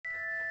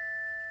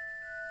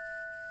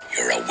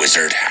You're a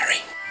wizard,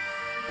 Harry.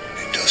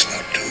 It does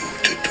not do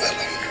to dwell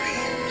on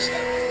dreams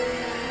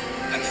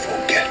and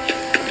forget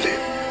to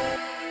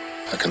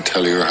live. I can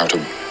tell you how to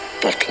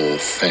bottle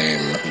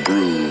fame,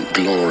 brew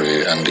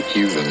glory, and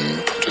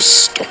even put a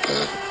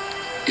stopper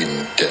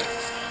in death.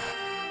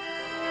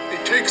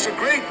 It takes a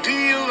great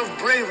deal of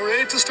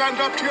bravery to stand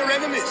up to your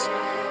enemies,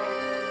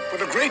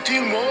 but a great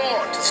deal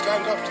more to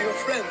stand up to your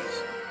friends.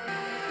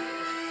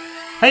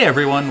 Hey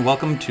everyone,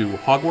 welcome to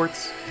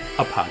Hogwarts,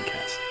 a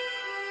podcast.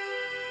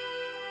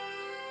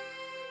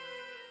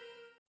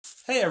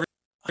 Hey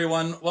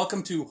everyone,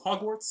 welcome to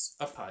Hogwarts,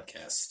 a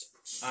podcast.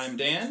 I'm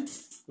Dan.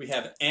 We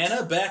have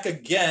Anna back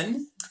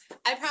again.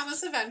 I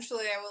promise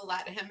eventually I will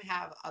let him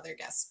have other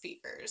guest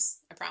speakers.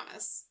 I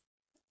promise.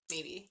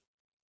 Maybe.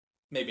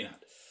 Maybe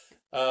not.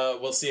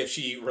 We'll see if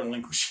she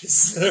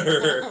relinquishes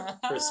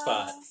her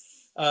spot.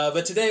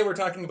 But today we're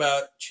talking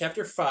about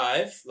Chapter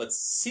 5. Let's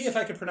see if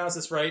I can pronounce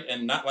this right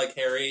and not like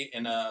Harry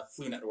in a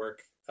Flu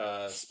Network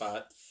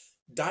spot.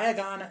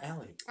 Diagon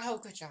Alley. Oh,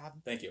 good job.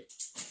 Thank you.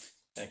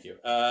 Thank you.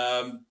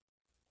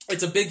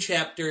 It's a big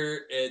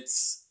chapter.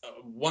 It's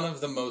one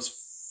of the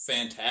most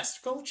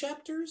fantastical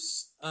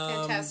chapters.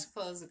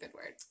 Fantastical is a good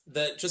word.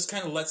 That just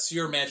kind of lets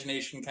your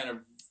imagination kind of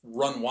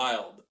run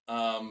wild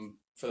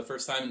for the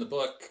first time in the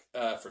book,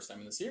 first time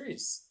in the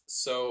series.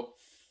 So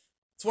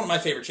it's one of my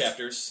favorite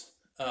chapters,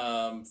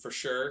 for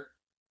sure,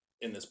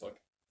 in this book.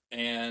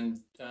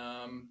 And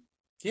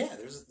yeah,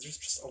 there's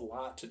just a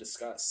lot to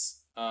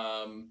discuss.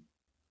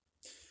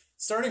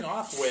 Starting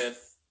off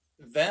with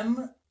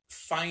them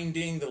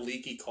finding the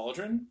leaky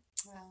cauldron,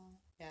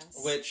 Yes.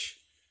 which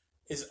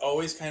is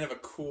always kind of a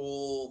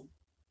cool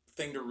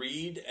thing to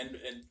read, and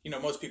you know,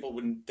 most people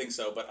wouldn't think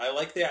so, but I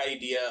like the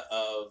idea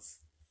of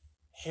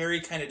Harry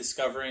kind of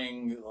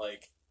discovering,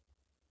 like,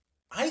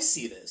 I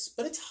see this,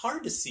 but it's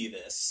hard to see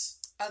this.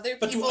 Other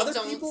But do people other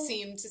don't people-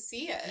 seem to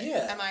see it.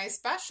 Yeah. Am I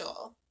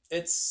special?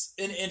 It's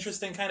an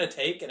interesting kind of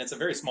take, and it's a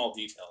very small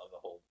detail of the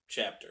whole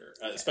chapter,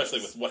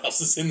 especially with what else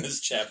is in this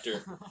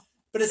chapter.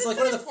 But it's like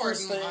one of the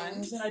first important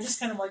things, one. and I just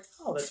kind of like,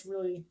 oh, that's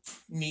really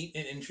neat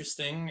and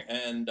interesting,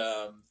 and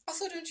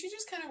Also, don't you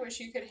just kind of wish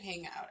you could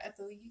hang out at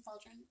the Leaky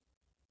Cauldron?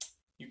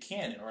 you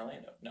can in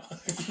Orlando. No.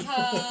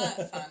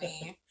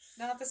 Funny.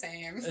 Not the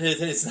same.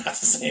 It's not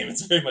the same.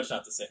 It's very much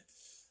not the same.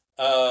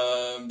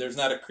 There's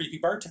not a creepy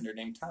bartender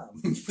named Tom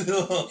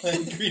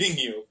greeting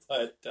you,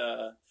 but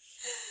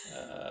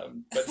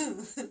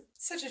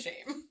Such a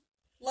shame.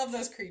 Love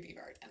those creepy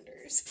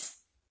bartenders.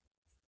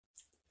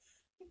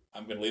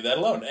 I'm going to leave that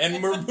alone.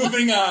 And we're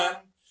moving on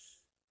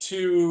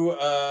to,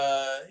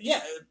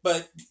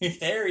 but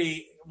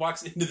Harry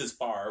walks into this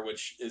bar,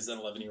 which is an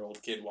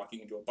 11-year-old kid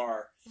walking into a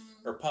bar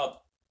or pub.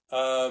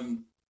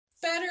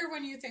 Better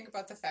when you think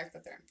about the fact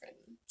that they're in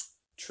Britain.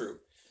 True.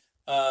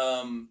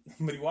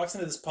 But he walks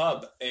into this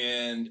pub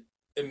and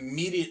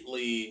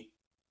immediately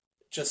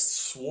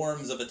just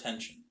swarms of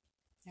attention.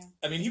 Yeah.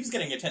 I mean, he was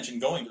getting attention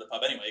going to the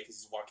pub anyway because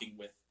he's walking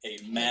with a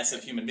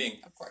massive human being.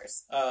 Of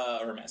course.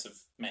 Or a massive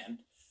man.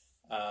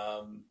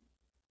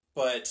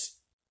 But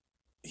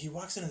he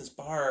walks into this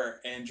bar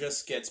and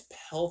just gets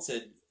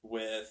pelted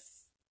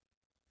with,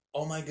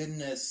 oh my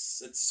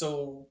goodness, it's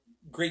so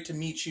great to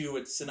meet you,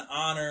 it's an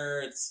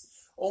honor, it's,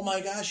 oh my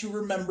gosh, you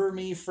remember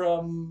me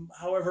from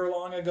however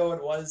long ago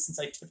it was since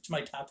I tipped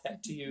my top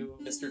hat to you,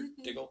 Mr.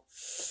 Diggle.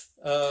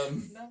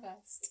 The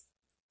best.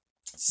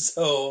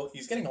 So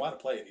he's getting a lot of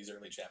play in these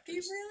early chapters. He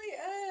really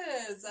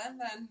is. And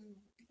then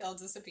he'll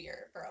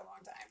disappear for a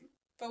long time.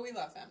 But we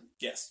love him.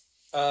 Yes.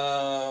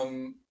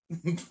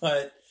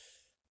 But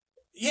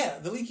yeah,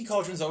 the Leaky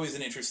Cauldron's always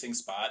an interesting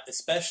spot,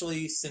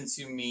 especially since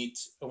you meet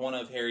one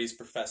of Harry's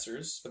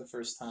professors for the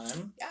first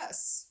time.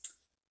 Yes.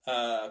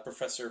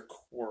 Professor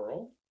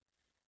Quirrell,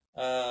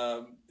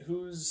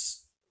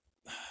 who's,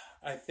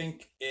 I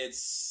think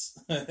it's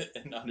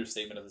an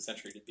understatement of the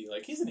century to be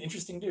like, he's an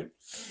interesting dude.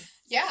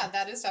 Yeah,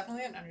 that is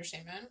definitely an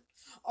understatement.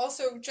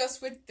 Also,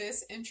 just with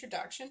this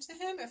introduction to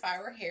him, if I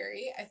were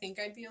Harry, I think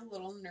I'd be a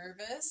little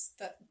nervous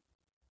that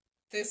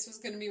this was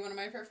going to be one of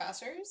my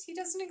professors. He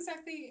doesn't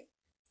exactly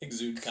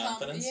Exude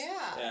confidence.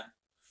 Yeah. Yeah.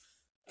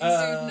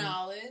 Exude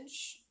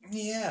knowledge.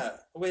 Yeah,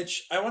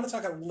 which I want to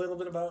talk a little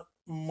bit about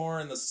more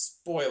in the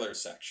spoiler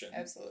section.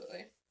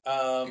 Absolutely.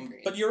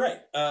 But you're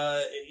right.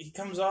 He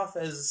comes off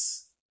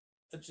as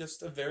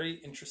just a very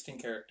interesting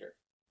character.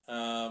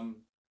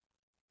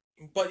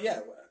 But yeah,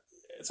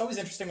 it's always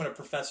interesting when a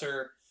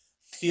professor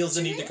feels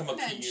the need to come up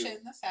to you. Did they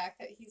mention the fact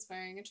that he's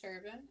wearing a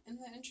turban in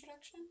the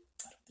introduction?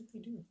 I don't think they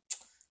do.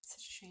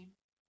 Such a shame.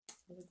 I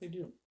don't think they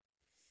do.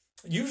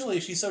 Usually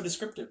she's so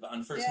descriptive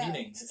on first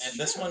meetings, it's and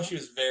this true. one she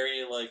was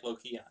very like low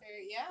key on.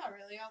 Yeah,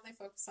 really, all they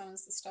focus on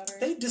is the stutter.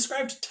 They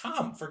described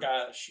Tom for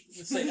gosh.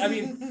 I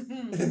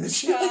mean,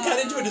 she like got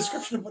into a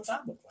description of what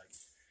Tom looked like.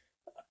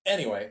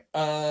 Anyway,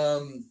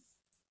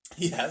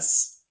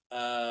 yes,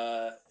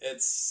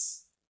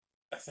 it's,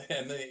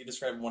 and they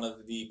described one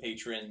of the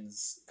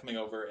patrons coming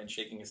over and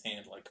shaking his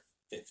hand like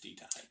 50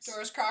 times.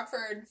 Doris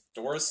Crockford.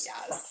 Doris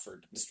Yes.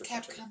 Crockford, Mr.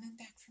 Kept Potter. coming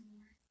back for more.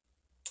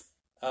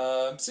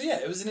 So yeah,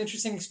 it was an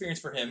interesting experience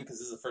for him because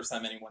this is the first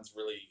time anyone's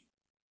really,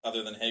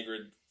 other than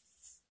Hagrid,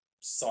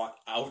 sought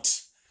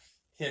out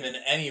him in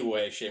any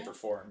way, shape, or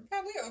form.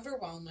 Probably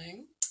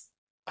overwhelming.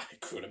 I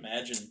could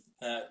imagine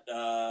that.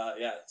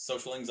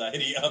 Social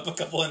anxiety up a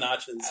couple of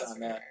notches That's on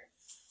for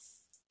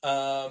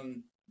that.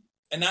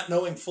 And not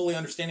knowing, fully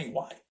understanding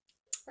why.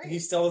 Right. He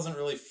still doesn't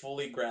really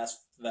fully grasp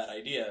that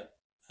idea.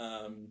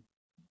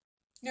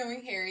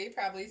 Knowing Harry,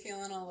 probably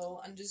feeling a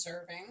little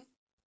undeserving.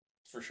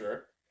 For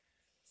sure.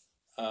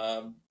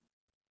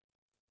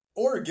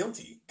 Or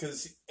guilty,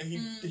 because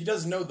he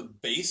does know the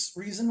base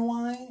reason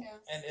why,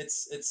 and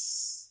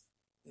it's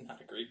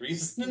not a great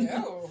reason.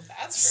 No,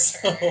 that's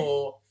for sure.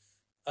 So,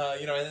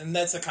 and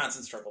that's a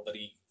constant struggle that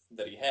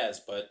he has,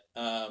 but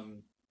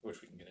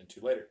which we can get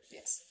into later.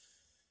 Yes.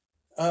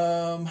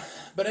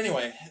 But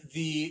anyway,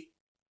 the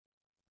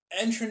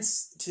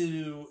entrance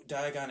to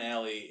Diagon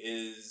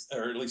Alley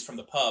or at least from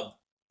the pub,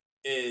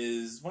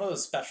 is one of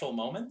those special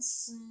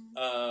moments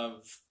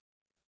of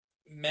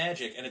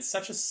magic, and it's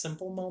such a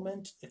simple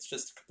moment. It's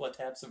just a couple of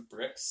taps of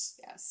bricks.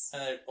 Yes.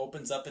 And it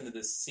opens up into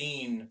this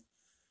scene.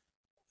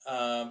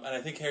 And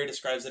I think Harry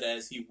describes it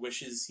as he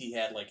wishes he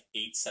had like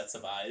 8 sets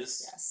of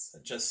eyes. Yes.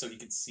 Just so he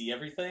could see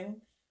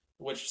everything,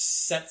 which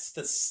sets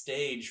the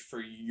stage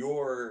for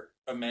your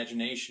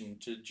imagination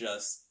to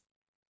just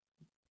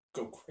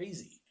go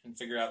crazy and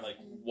figure out like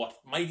what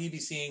might he be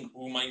seeing,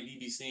 who might he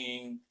be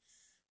seeing,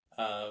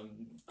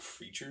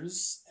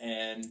 creatures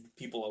and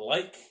people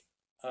alike,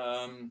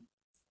 and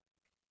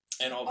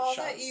all the shots.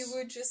 That you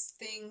would just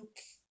think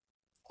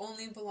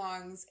only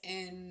belongs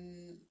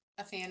in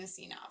a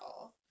fantasy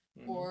novel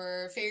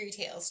or fairy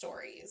tale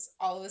stories.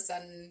 All of a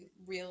sudden,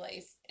 real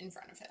life in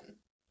front of him.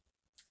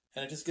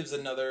 And it just gives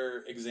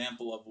another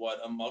example of what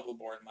a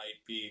Muggleborn might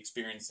be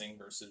experiencing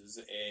versus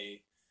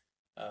a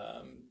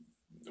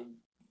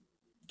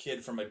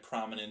kid from a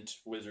prominent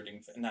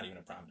wizarding, not even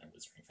a prominent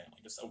wizarding family,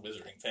 just a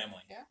wizarding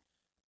family. Yeah.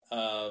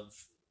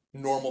 Of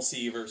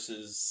normalcy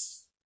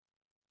versus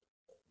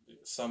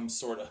some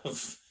sort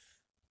of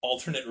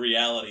alternate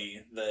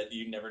reality that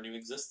you never knew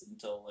existed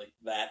until like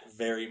that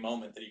very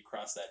moment that you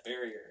cross that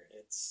barrier.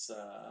 It's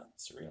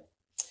surreal.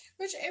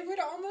 Which it would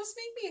almost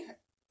make me,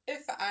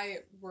 if I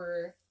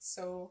were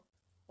so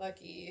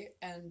lucky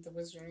and the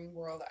wizarding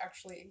world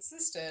actually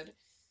existed,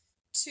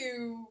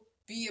 to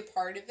be a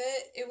part of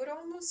it, it would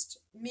almost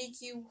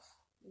make you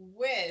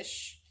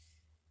wish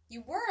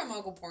you were a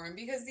Muggleborn,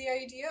 because the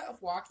idea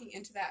of walking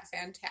into that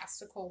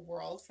fantastical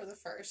world for the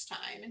first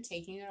time and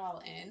taking it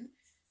all in,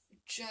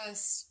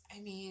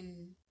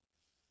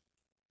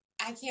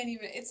 I can't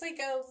even, it's like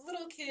a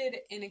little kid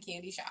in a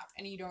candy shop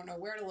and you don't know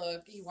where to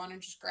look, you want to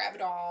just grab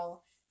it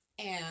all,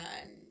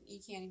 and you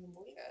can't even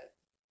believe it.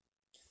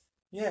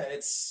 Yeah,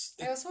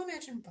 I also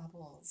imagine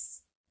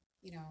bubbles,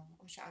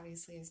 which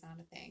obviously is not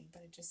a thing,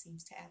 but it just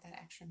seems to add that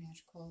extra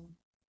magical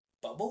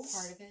bubbles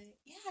part of it.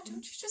 Yeah,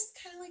 don't you just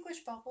kind of like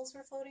wish bubbles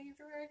were floating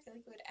everywhere? I feel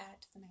like it would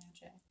add to the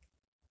magic.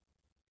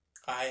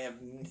 I have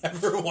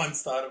never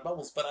once thought of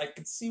bubbles, but I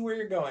can see where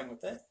you're going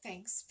with it.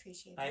 Thanks,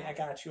 appreciate it. I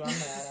got you on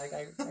that. I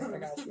got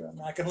you. I'm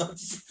not going to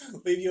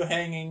leave you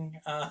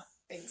hanging.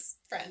 Thanks,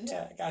 friend.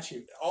 Yeah, I got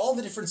you. All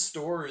the different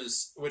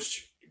stores,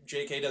 which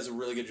JK does a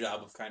really good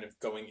job of kind of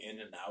going in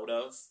and out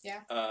of.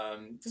 Yeah.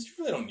 Because you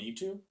really don't need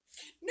to.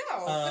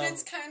 No, but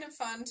it's kind of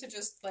fun to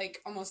just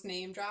like almost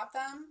name drop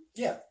them.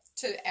 Yeah.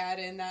 To add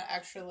in that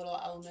extra little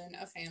element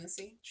of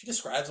fantasy. She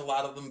describes a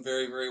lot of them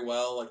very, very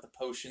well, like the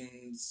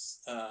potions,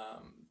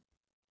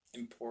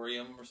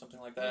 Emporium or something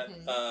like that.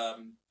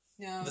 Mm-hmm.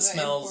 No, the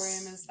smells.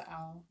 Emporium is the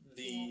owl.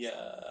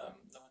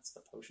 What's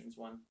the potions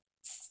one?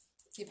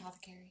 The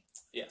apothecary.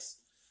 Yes.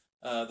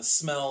 The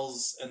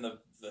smells and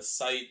the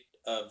sight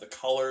of the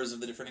colors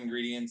of the different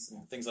ingredients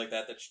and things like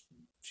that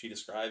she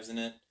describes in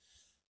it.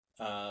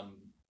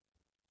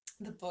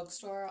 The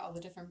bookstore, all the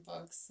different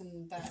books,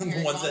 and that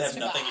the ones that have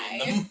nothing in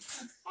them.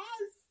 Yes.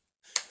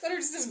 That are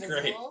just invisible.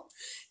 Great.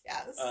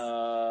 Yes.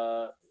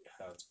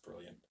 That's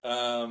brilliant.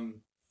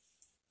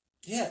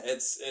 Yeah,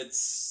 it's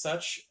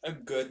such a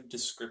good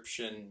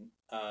description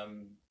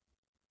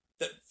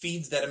that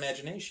feeds that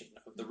imagination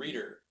of the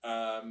reader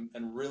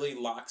and really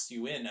locks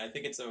you in. I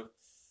think it's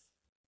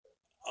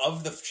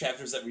of the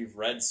chapters that we've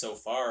read so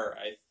far,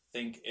 I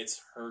think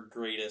it's her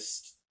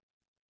greatest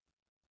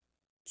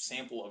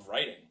sample of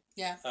writing.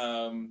 Yeah.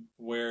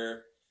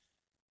 Where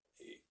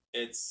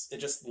it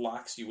just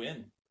locks you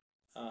in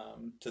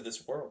to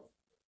this world.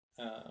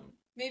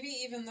 Maybe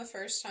even the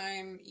first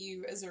time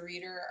you as a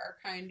reader are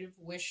kind of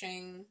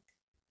wishing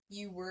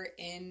you were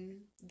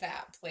in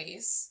that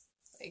place,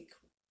 like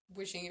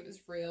wishing it was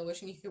real,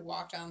 wishing you could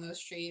walk down those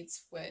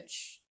streets,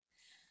 which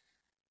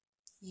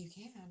you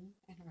can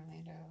in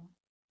Orlando.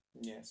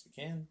 Yes, you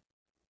can.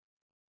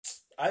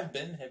 I've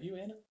been. Have you,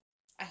 Anna?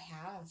 I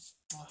have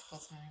multiple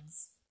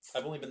times.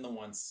 I've only been the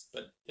once,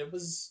 but it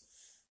was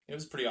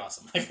pretty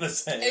awesome. I gotta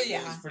say,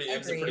 it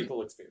was a pretty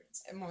cool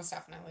experience. Most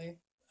definitely.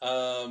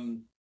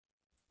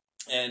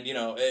 And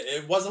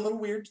it was a little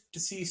weird to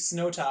see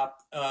Snowtop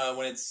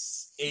when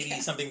it's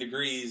 80 something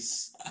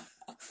degrees.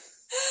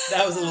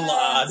 That was a little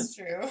odd. That's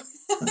true.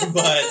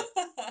 But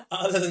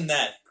other than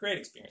that, great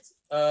experience.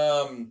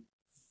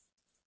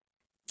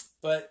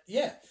 But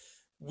yeah,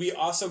 we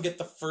also get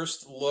the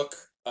first look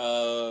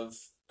of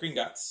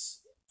Gringotts,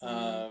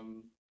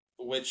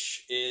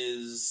 which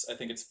is, I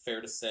think it's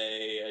fair to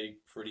say, a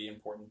pretty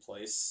important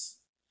place.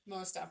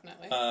 Most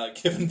definitely.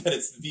 Given that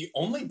it's the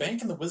only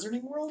bank in the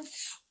Wizarding world.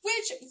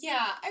 Which,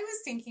 yeah, I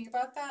was thinking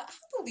about that.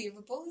 How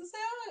believable is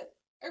that?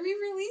 Are we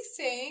really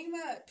saying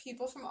that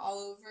people from all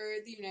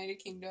over the United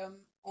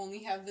Kingdom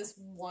only have this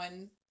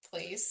one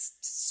place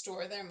to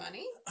store their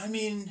money? I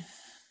mean,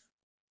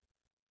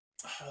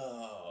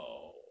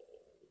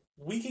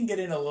 we can get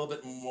in a little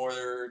bit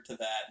more to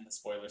that in the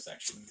spoiler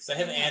section, because I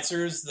have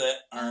answers that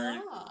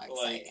aren't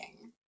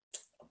exciting.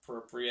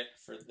 Appropriate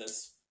for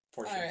this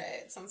portion. All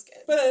right, sounds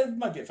good. But it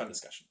might be a fun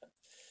discussion then.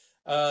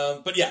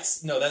 But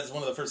yes, no, that's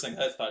one of the first things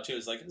I thought too,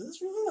 is like, is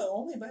this really the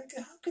only bank?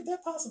 How could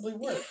that possibly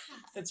work?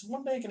 Yeah. It's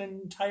one bank in an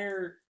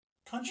entire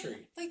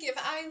country. Like, if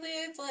I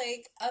live,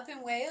 like, up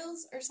in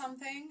Wales or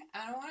something,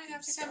 I don't want to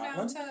have to Scotland?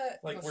 come down to...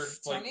 Like,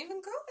 don't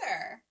even go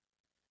there.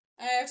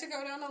 I have to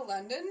go down to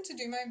London to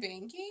do my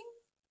banking?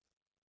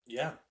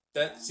 Yeah,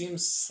 that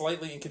seems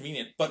slightly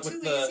inconvenient. But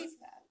Too lazy for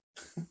that.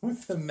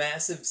 with the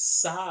massive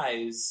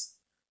size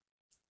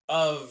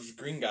of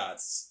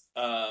Gringotts,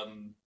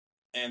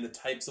 and the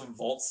types of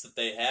vaults that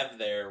they have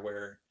there,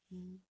 where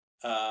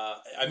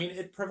I mean,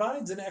 it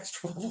provides an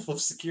extra level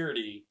of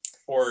security,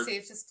 or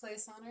safest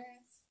place on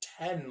earth,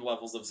 10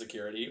 levels of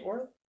security,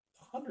 or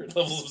 100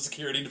 levels of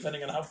security,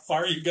 depending on how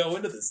far you go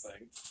into this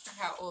thing.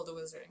 How old a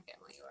wizarding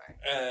family you are.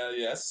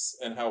 Yes,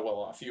 and how well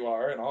off you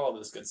are, and all of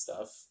this good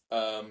stuff.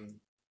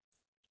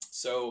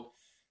 So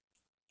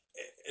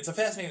it's a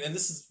fascinating, and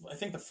this is, I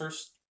think, the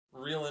first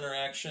real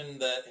interaction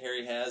that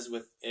Harry has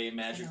with a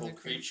magical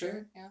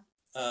creature. Yeah.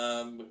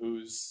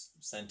 Who's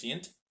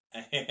sentient,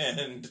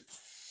 and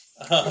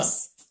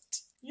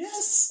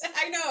yes,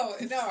 I know.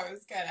 No, it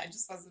was good. I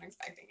just wasn't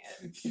expecting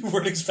it. You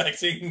weren't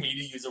expecting me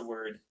to use a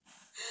word.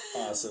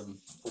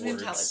 Awesome. An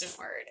intelligent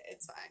word.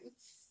 It's fine.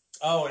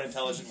 Oh, an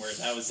intelligent word.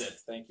 That was it.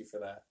 Thank you for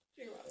that.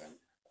 You're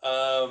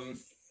welcome.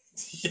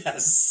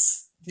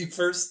 Yes, the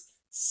first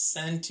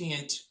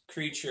sentient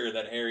creature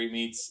that Harry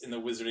meets in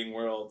the Wizarding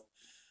world,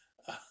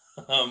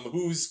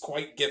 who's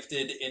quite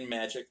gifted in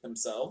magic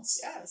themselves.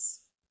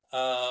 Yes.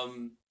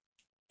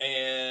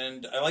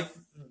 And I like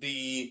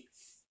the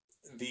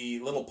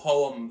little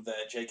poem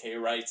that J.K.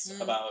 writes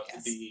about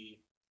the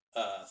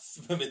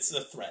it's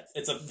a threat.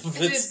 It's a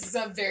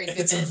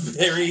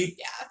very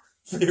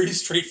very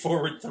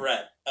straightforward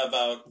threat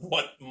about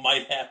what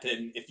might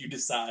happen if you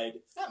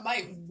decide. That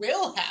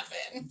will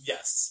happen.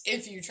 Yes.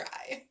 If you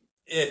try.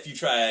 If you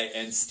try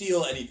and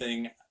steal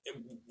anything,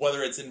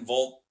 whether it's in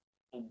Vault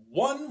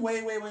 1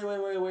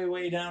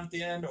 way down at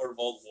the end, or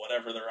Vault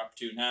whatever they're up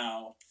to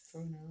now.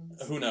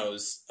 Who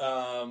knows?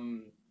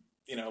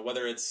 You know,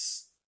 whether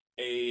it's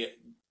a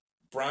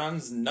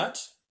bronze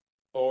nut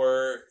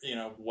or, you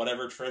know,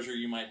 whatever treasure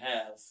you might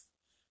have.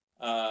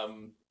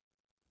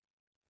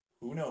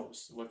 Who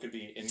knows what could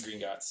be in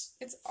Gringotts?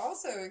 It's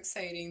also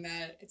exciting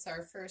that it's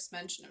our first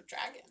mention of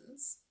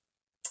dragons.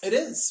 It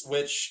is,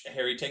 which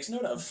Harry takes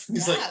note of.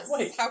 He's like,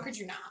 wait. How could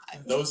you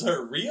not? Those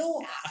are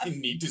real? Yeah. I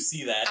need to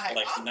see that,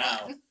 now.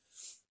 One.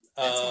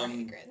 That's more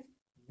Ingrid.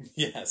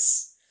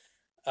 Yes.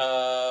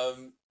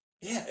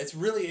 Yeah, it's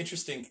really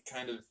interesting to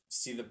kind of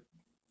see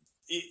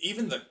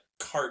even the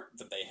cart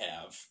that they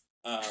have.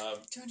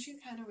 Don't you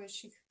kind of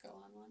wish you could go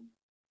on one?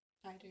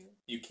 I do.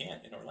 You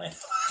can't in Orlando.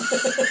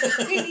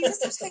 We need to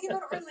stop talking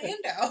about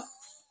Orlando.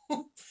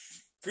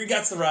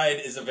 Gringotts the Ride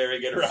is a very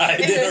good ride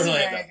It in is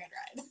Orlando. a very good ride.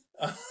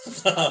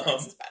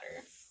 Hogwarts is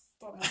better.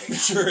 I'm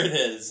sure it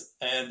is,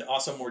 and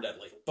also more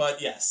deadly.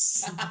 But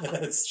yes,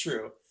 that's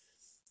true.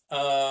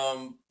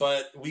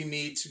 But we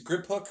meet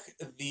Griphook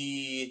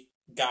the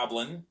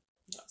Goblin,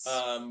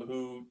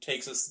 who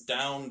takes us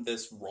down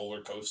this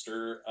roller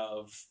coaster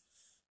of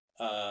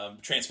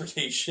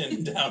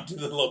transportation down to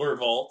the lower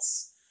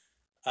vaults.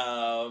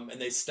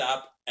 And they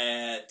stop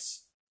at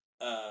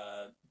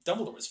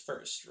Dumbledore's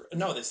first.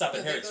 No, they stop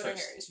at Harry's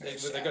first.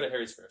 They go to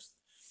Harry's first.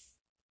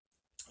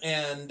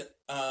 And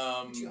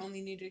which you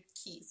only need a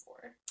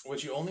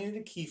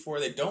key for.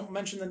 They don't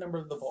mention the number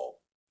of the vault,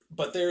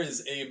 but there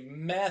is a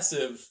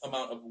massive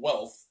amount of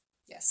wealth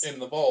in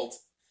the vault,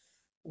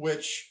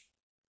 which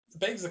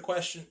begs the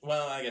question.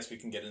 Well, I guess we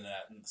can get into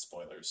that in the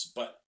spoilers,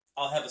 but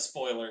I'll have a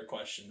spoiler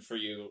question for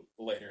you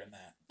later in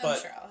that. I'm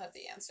sure I'll have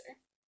the answer.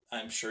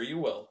 I'm sure you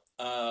will,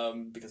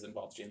 because it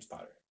involves James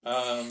Potter.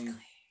 Exactly.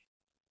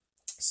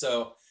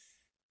 So,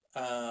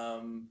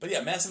 but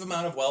yeah, massive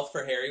amount of wealth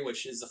for Harry,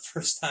 which is the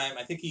first time.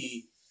 I think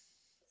he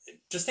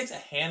just takes a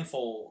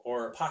handful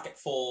or a pocket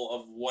full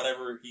of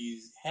whatever he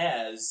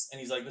has,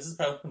 and he's like, "This is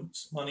probably the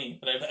most money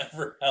that I've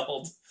ever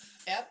held."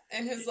 Yep,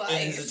 in his life,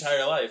 in his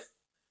entire life,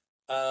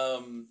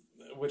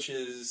 which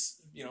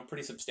is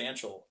pretty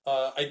substantial.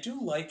 I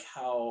do like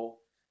how.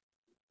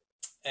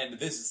 And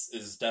this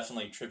is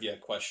definitely trivia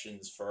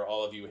questions for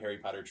all of you Harry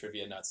Potter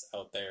trivia nuts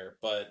out there,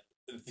 but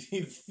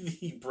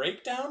the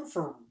breakdown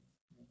for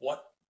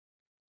what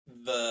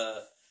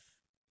the,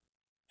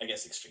 I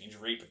guess, exchange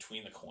rate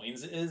between the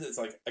coins is. It's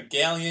like a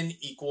galleon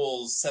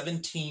equals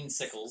 17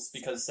 sickles,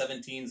 because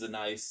 17 is a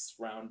nice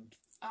round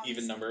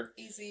even number.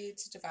 Easy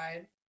to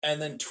divide.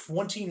 And then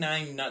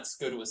 29 nuts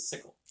go to a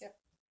sickle. Yep.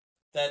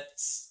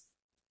 That's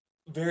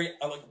very,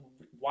 like,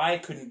 why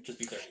couldn't it just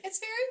be 30? It's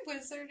very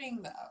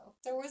wizarding, though.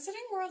 The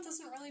wizarding world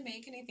doesn't really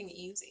make anything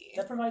easy.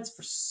 That provides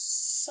for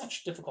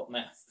such difficult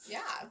math.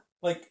 Yeah.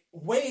 Like,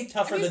 way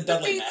tougher than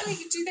Dudley math. Like,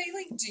 do they,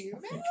 like, do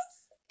math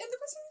in the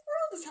wizarding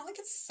world? It's not like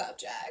it's a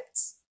subject.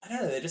 I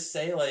don't know, they just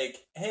say, like,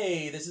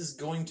 hey, this is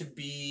going to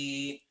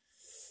be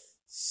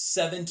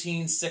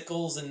 17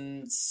 sickles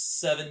and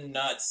 7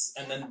 nuts,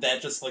 and then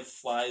that just, like,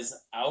 flies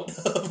out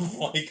of,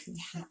 like,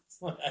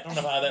 I don't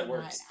know how that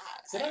works.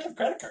 They don't have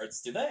credit cards,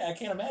 do they? I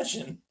can't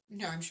imagine.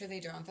 No, I'm sure they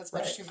don't. That's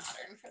much too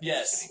modern for the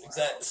Yes, wizarding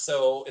exactly. world.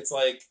 So it's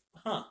like,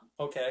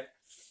 okay.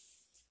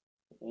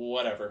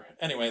 Whatever.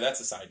 Anyway,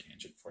 that's a side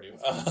tangent for you.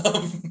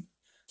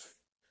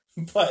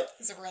 But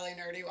It's a really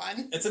nerdy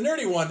one. it's a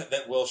nerdy one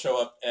that will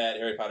show up at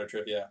Harry Potter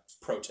Trivia.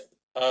 Pro tip.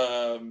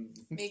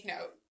 Make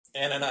note.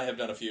 Anna and I have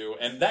done a few,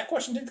 and that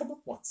question did come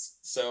up once.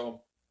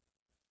 So,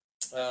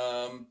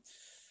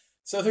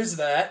 so there's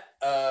that.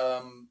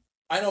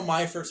 I know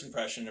my first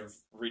impression of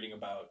reading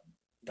about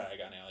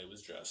Diagon Alley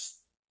was just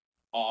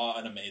awe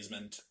and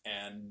amazement,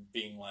 and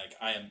being like,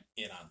 I am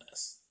in on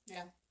this.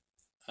 Yeah.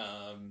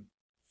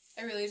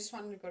 I really just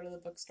wanted to go to the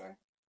bookstore.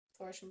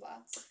 Flourish and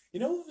Blast. You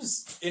know what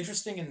was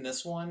interesting in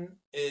this one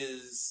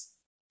is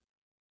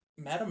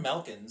Madame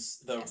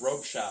Melkins, the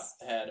robe shop,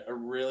 had a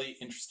really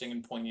interesting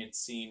and poignant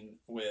scene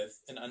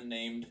with an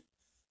unnamed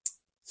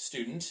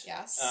student.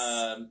 Yes.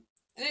 And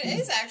it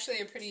is actually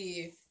a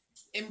pretty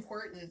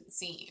important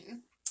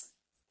scene.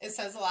 It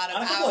says a lot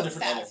about that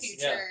levels.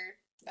 future,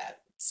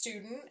 that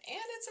student, and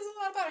it says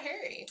a lot about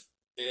Harry.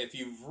 If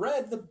you've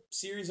read the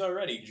series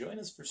already, join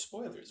us for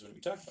spoilers when we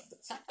talk about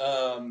this.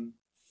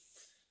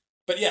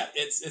 But yeah,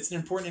 it's an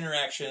important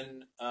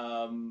interaction.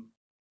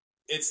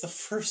 It's the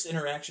first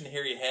interaction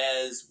Harry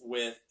has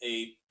with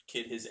a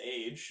kid his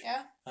age.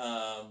 Yeah.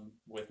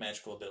 With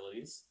magical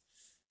abilities.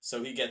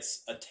 So he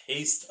gets a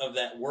taste of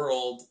that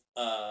world.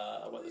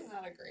 Not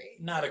a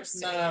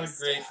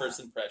great first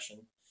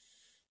impression.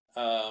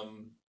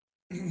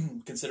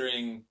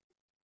 Considering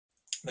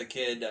the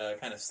kid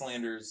kind of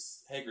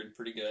slanders Hagrid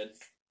pretty good.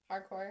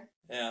 Hardcore.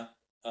 Yeah.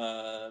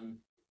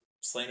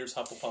 Slanders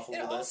Hufflepuff a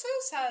little bit. It also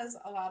says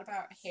a lot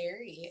about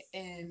Harry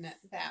in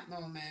that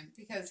moment,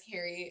 because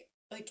Harry,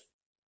 like,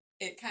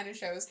 it kind of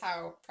shows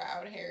how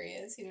proud Harry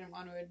is. He didn't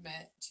want to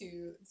admit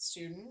to the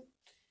student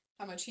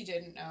how much he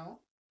didn't know,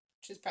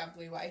 which is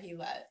probably why he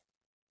let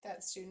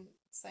that student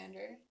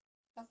slander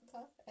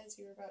Hufflepuff, as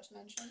you were about to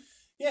mention.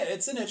 Yeah,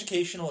 it's an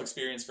educational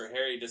experience for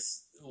Harry,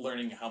 just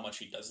learning how much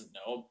he doesn't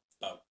know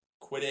about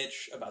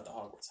Quidditch, about the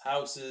Hogwarts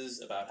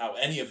houses, about how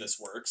any of this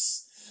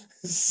works.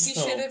 He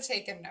should have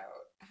taken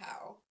note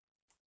how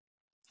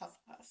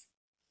Hufflepuff.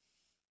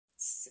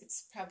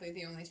 It's probably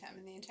the only time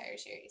in the entire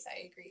series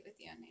I agree with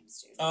the unnamed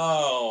student.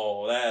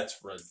 Oh, that's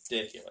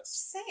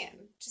ridiculous.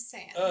 Just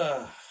saying.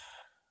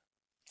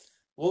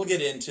 We'll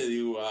get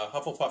into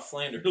Hufflepuff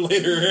slander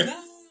later.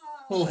 No.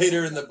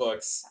 Later in the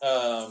books.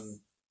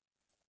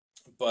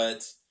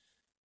 But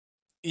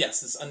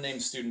yes, this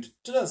unnamed student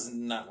does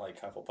not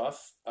like Hufflepuff.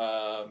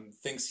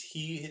 Thinks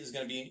he is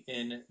going to be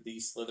in the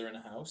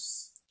Slytherin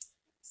house.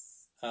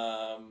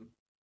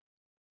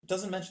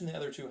 Doesn't mention the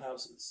other two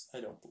houses, I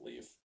don't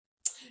believe.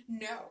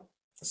 No.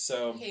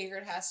 So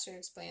Hagrid has to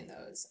explain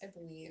those, I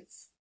believe,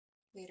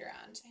 later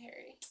on to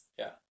Harry.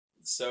 Yeah.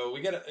 So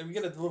we get a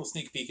little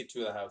sneak peek at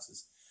two of the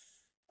houses.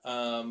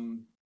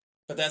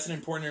 But that's an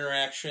important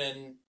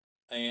interaction,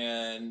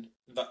 and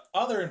the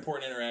other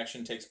important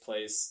interaction takes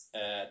place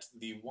at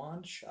the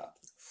wand shop.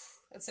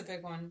 That's a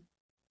big one.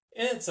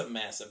 It's a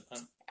massive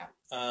one.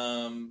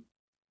 Yeah.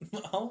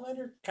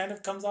 Ollivander kind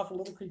of comes off a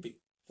little creepy.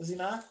 Does he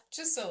not?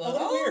 Just a little. A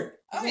little weird.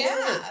 Oh, He's yeah.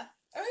 weird.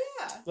 Oh,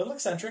 yeah. A little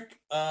eccentric.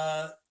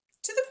 To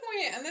the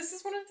point, and this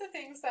is one of the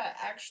things that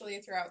actually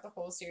throughout the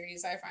whole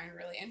series I find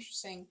really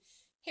interesting,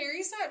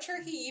 Harry's not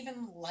sure he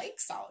even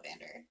likes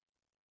Ollivander.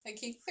 Like,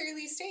 he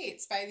clearly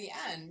states by the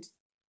end,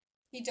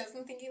 he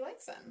doesn't think he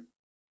likes him.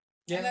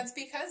 Yeah. And that's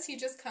because he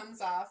just comes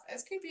off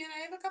as creepy, and I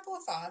have a couple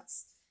of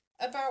thoughts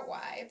about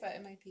why, but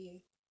it might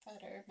be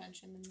better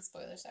mentioned in the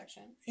spoiler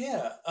section.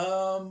 Yeah.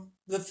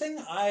 The thing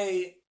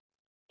I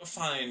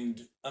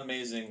find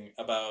amazing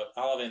about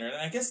Ollivander,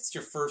 and I guess it's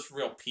your first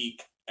real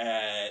peek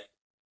at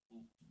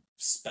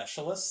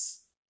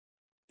specialists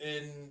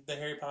in the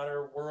Harry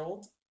Potter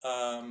world.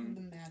 The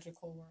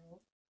magical world.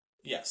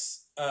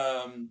 Yes.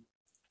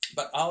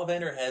 But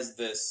Ollivander has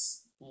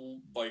this,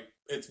 like,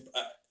 it's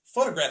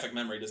photographic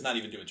memory does not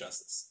even do it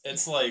justice.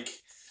 It's like,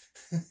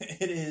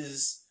 it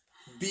is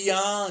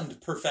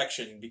beyond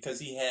perfection, because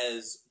he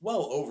has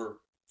well over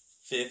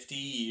 50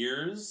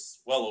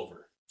 years, well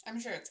over. I'm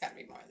sure it's got to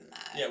be more than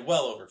that. Yeah,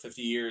 well over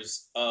 50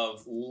 years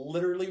of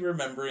literally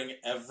remembering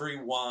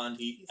every wand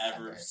he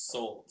ever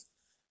sold.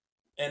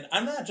 And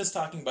I'm not just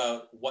talking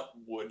about what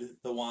wood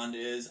the wand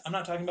is. I'm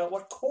not talking about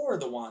what core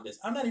the wand is.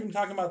 I'm not even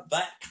talking about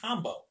that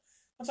combo.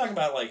 I'm talking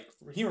about, like,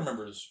 he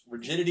remembers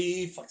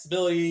rigidity,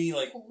 flexibility,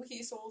 like Who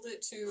he sold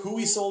it to. who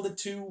he sold it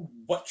to,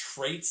 what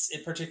traits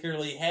it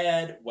particularly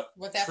had,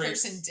 What that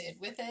traits, person did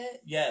with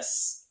it.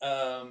 Yes.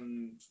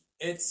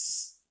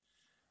 It's,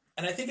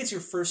 and I think it's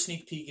your first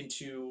sneak peek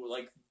into,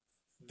 like,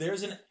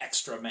 there's an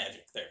extra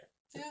magic there.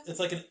 Yeah. It's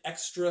like an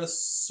extra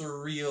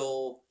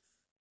surreal,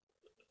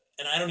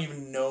 and I don't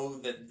even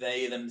know that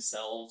they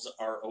themselves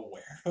are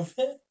aware of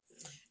it.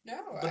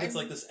 No. But it's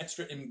like this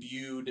extra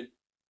imbued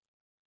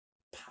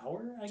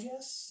power, I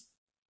guess.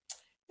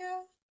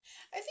 Yeah.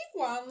 I think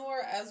wand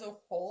lore as a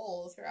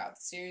whole throughout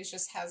the series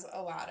just has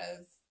a lot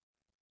of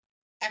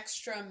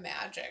extra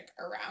magic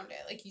around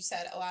it. Like you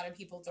said, a lot of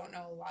people don't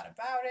know a lot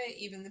about it.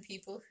 Even the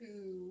people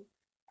who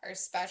are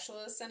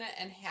specialists in it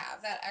and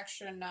have that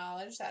extra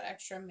knowledge, that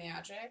extra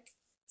magic,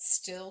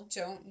 still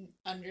don't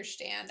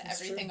understand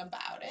That's everything true.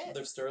 about it.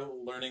 They're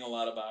still learning a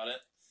lot about it.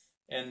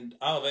 And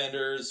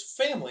Ollivander's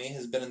family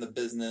has been in the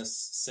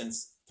business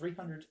since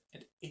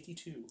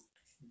 382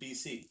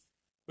 BC,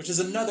 which is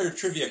another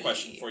trivia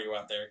question for you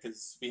out there,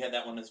 because we had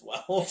that one as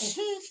well.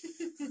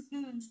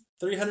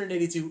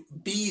 382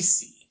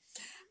 BC.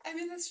 I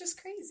mean, that's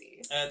just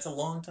crazy. It's a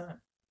long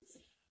time.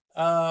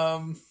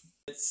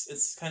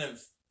 It's kind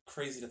of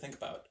crazy to think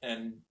about,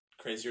 and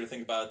crazier to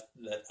think about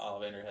that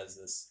Ollivander has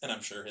this, and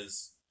I'm sure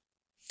his...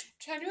 I'm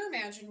trying to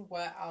imagine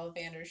what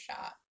Ollivander's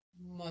shop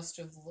must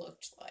have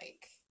looked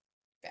like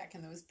back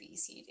in those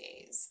BC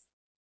days.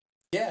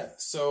 Yeah,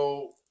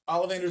 so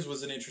Ollivander's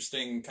was an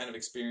interesting kind of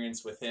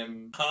experience with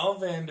him.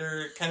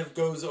 Ollivander kind of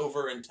goes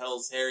over and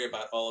tells Harry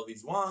about all of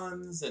these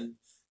wands, and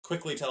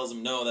quickly tells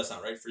him, no, that's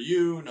not right for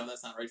you, no,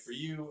 that's not right for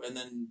you, and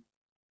then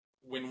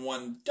when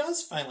one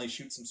does finally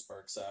shoot some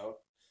sparks out,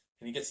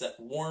 and he gets that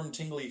warm,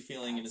 tingly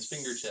feeling in his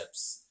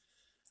fingertips.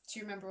 Do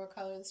you remember what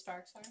color the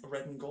sparks are?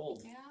 Red and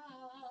gold. Yeah.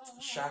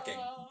 Shocking,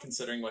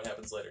 considering what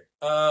happens later.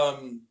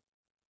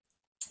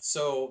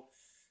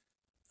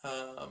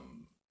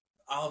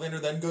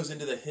 Ollivander then goes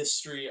into the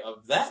history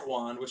of that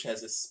wand, which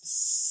has a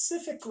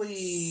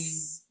specifically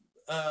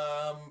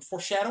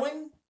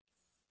foreshadowing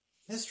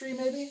history,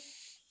 maybe?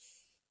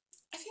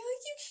 I feel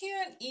like you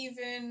can't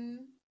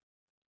even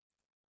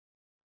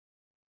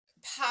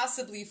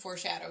possibly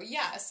foreshadow.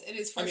 Yes, it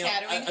is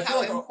foreshadowing I how feel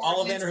like important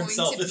Ollivander it's going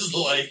himself to is be.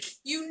 like,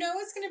 You know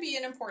it's going to be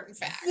an important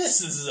fact.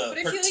 this is a But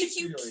I feel like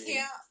you particularly...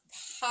 can't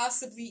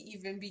possibly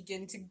even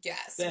begin to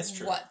guess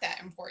what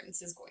that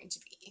importance is going to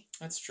be.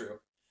 That's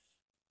true.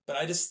 But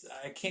I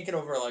can't get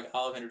over, like,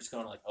 Ollivander just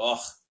going like,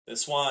 oh,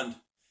 this wand.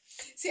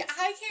 See,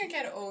 I can't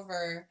get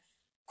over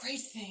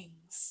great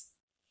things.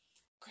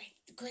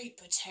 Great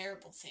but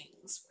terrible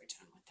things were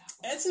done with that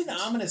wand. That's an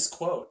ominous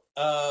quote.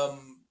 I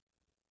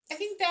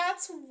think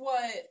that's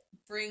what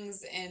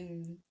brings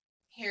in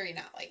Harry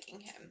not liking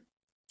him.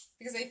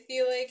 Because I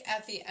feel like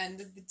at the end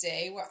of the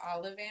day, what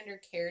Ollivander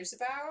cares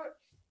about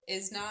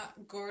is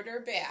not good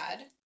or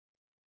bad.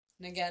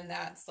 And again,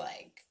 that's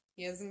like,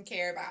 he doesn't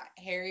care about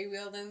Harry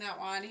wielding that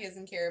wand. He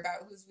doesn't care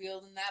about who's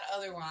wielding that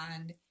other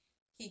wand.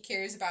 He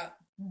cares about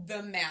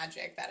the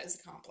magic that is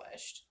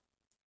accomplished.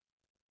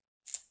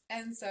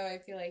 And so I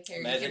feel like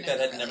Harry magic that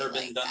had never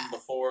been done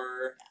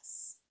before.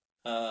 Yes.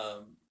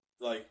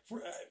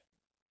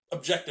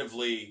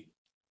 Objectively,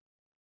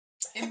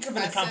 heck of an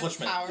Impressive,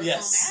 accomplishment. powerful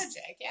Yes.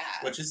 magic,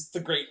 yeah. Which is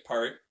the great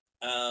part.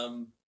 But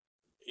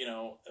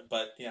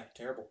yeah,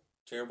 terrible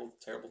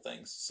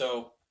things.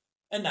 So,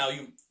 and now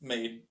you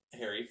made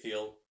Harry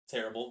feel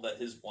terrible that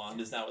his wand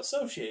is now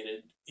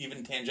associated,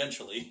 even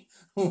tangentially,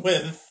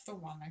 with the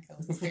wand that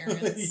killed his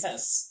parents.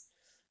 Yes.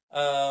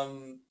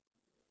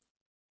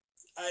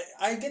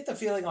 I get the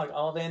feeling like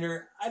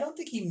Ollivander, I don't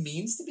think he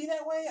means to be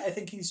that way. I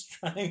think he's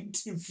trying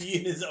to be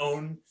in his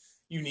own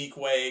unique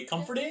way,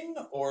 comforting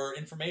or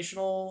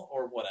informational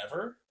or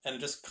whatever, and it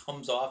just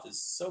comes off as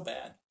so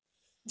bad.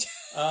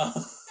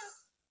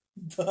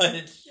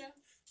 But yeah.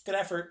 Good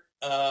effort.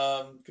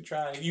 Good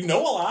try. You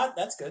know a lot.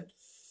 That's good.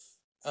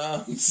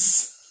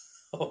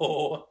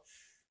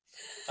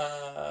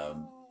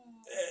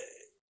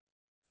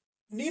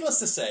 Needless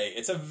to say,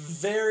 it's a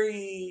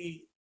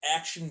very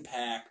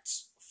action-packed,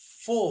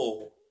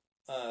 full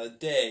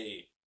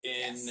day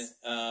in... Yes.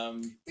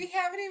 We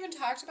haven't even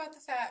talked about the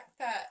fact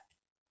that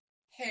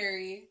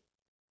Harry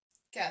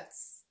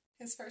gets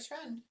his first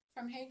friend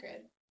from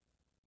Hagrid.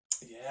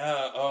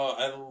 Yeah,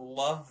 I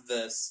love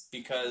this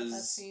because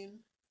that scene.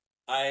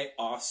 I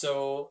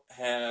also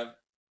have...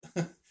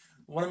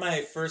 one of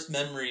my first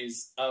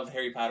memories of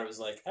Harry Potter was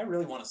like, I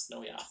really want a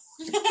snowy owl.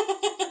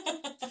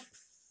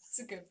 It's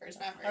a good first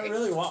memory. I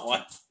really want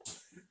one.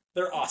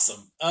 They're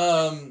awesome.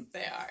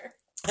 They are.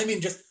 I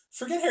mean, just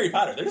forget Harry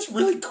Potter. They're just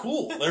really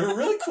cool. They're a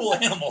really cool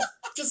animal.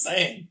 Just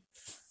saying.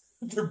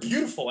 They're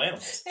beautiful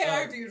animals. They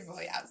are beautiful,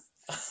 yes.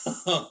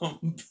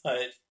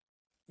 But,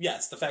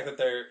 yes, the fact that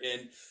they're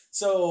in...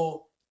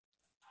 So,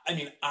 I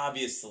mean,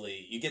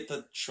 obviously, you get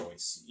the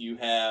choice. You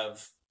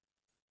have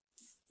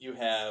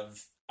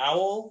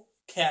owl,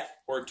 cat,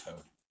 or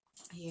toad.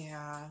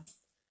 Yeah.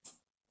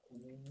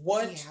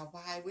 what? Yeah,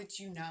 why would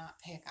you not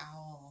pick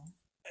Owl?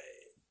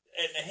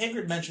 And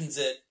Hagrid mentions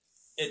it.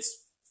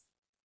 It's.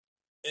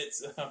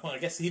 Well, I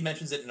guess he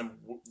mentions it in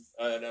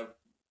a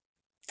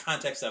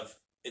context of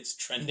it's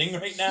trending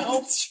right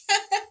now.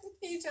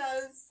 He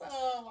does.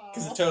 Oh, wow.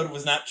 Because the toad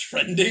was not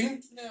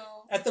trending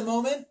No. at the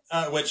moment.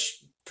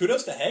 Which,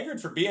 kudos to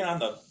Hagrid for being on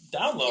the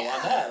down low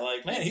on that.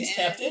 Like, man, he's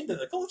tapped into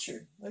the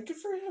culture. Like, good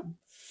for him.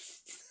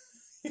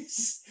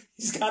 He's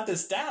got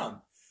this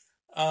down.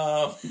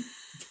 But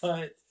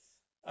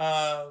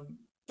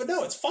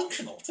no, it's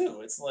functional too.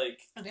 It's like,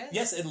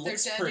 yes, it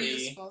looks pretty,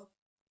 useful.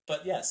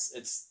 but yes,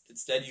 it's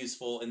dead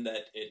useful in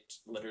that it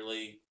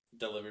literally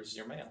delivers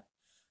your mail.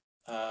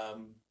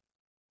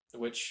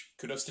 Which,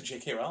 kudos to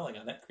J.K. Rowling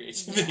on that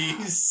creativity.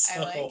 Yeah,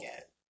 So, I like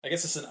it. I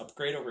guess it's an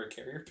upgrade over a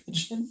carrier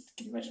pigeon.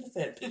 Can you imagine if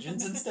they had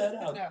pigeons instead?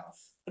 How No,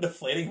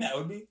 deflating that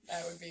would be?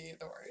 that would be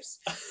the worst.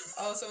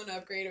 Also, an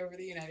upgrade over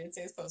the United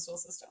States postal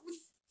system.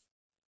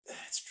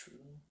 That's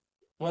true.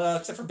 Well,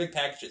 except for big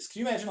packages.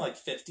 Can you imagine like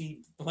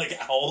 50 like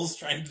owls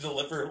trying to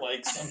deliver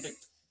like some big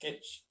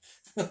package?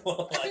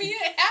 I mean,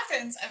 it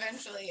happens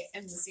eventually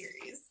in the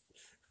series.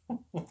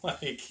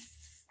 Like,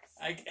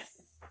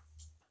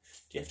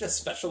 do you have to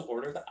special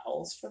order the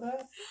owls for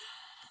that?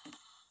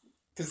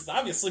 Because it's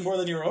obviously more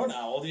than your own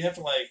owl. Do you have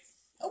to like?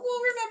 Well,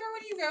 remember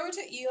when you go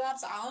to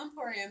Elap's Owl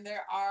Emporium,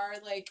 there are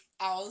like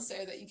owls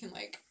there that you can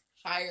like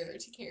hire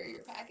to carry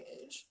your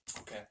package.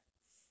 Okay,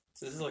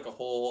 so this is like a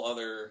whole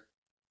other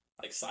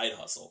like side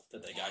hustle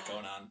that they got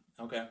going on.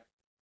 Okay,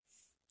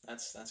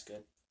 that's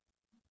good.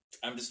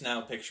 I'm just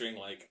now picturing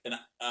like an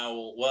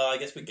owl. Well, I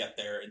guess we get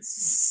there.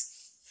 It's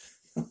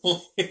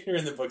later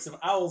in the books of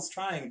owls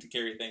trying to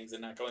carry things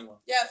and not going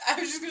well. Yeah, I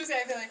was just gonna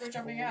say I feel like we're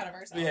jumping out of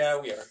ourselves. Yeah,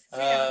 we are. We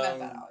haven't met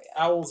that owl yet.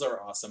 Owls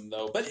are awesome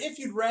though. But if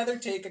you'd rather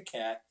take a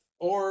cat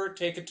or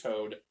take a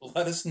toad,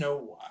 let us know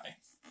why.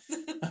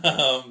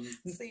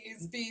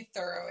 Please be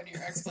thorough in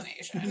your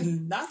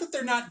explanation. Not that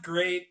they're not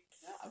great,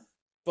 Yeah.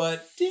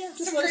 but yeah,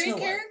 just Some let us know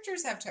great why.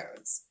 characters have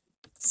toads.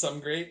 Some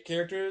great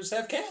characters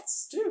have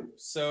cats too.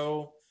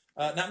 So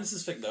not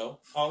Mrs. Fig though.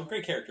 All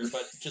great character,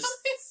 but just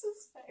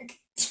Mrs. Fig.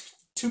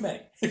 too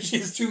many. She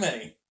has too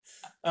many.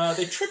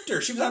 They tripped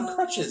her. She was on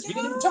crutches. We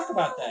didn't even talk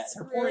about that.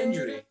 Her poor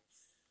injury.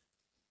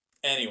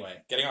 Anyway,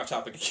 getting off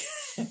topic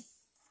again.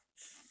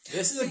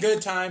 This is a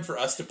good time for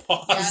us to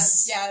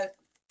pause. Yeah.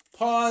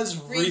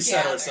 Pause, reset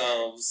Regather.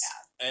 ourselves,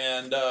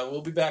 and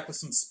we'll be back with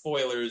some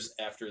spoilers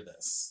after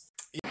this.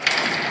 In the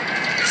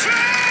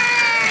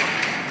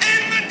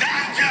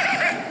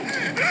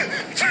dungeon!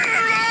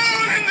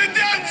 General in the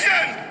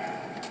dungeon!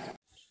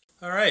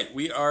 All right,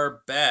 we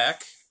are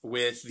back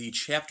with the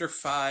Chapter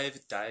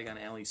 5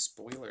 Diagon Alley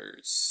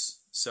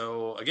spoilers.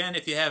 So, again,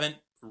 if you haven't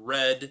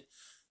read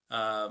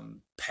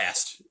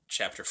past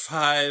Chapter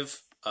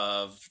 5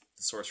 of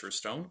The Sorcerer's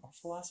Stone, or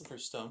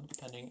Philosopher's Stone,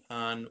 depending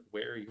on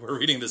where you are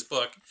reading this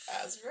book,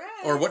 That's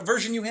right. or what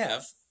version you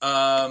have,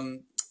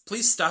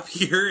 please stop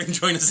here and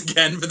join us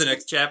again for the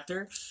next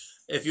chapter.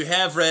 If you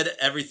have read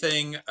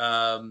everything,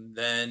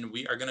 then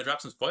we are going to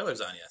drop some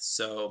spoilers on you.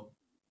 So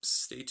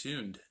stay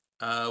tuned.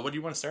 What do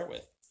you want to start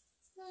with?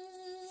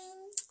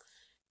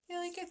 I feel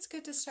like it's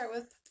good to start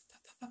with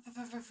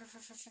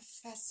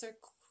Professor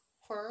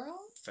Quirrell.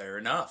 Fair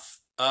enough.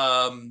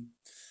 The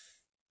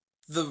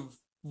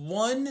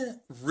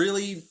one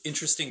really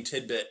interesting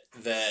tidbit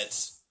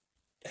that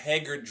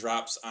Hagrid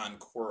drops on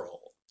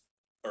Quirrell,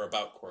 or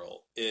about Quirrell,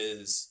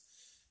 is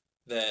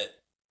that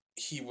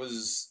he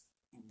was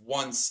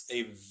once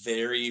a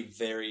very,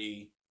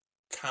 very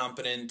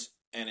competent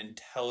and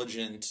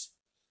intelligent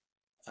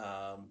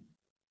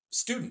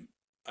student.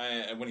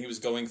 When he was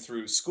going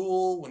through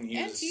school, when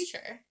he was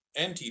teacher,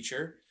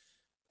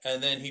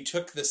 and then he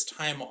took this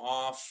time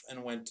off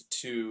and went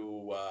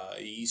to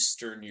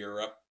Eastern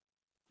Europe,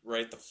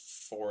 right? The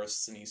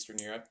forests in Eastern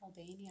Europe,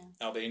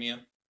 Albania.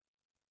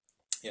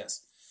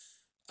 Yes,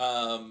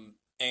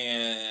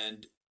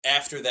 and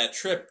after that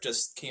trip,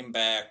 just came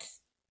back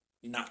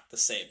not the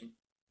same.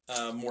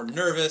 More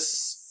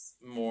nervous,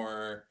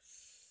 more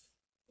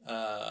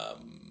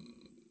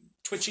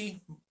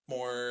twitchy,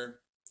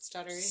 more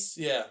Stuttery.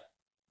 Yeah.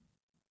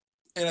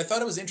 And I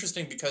thought it was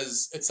interesting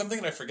because it's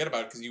something that I forget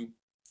about, because you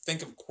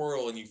think of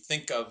Quirrell and you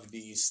think of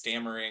the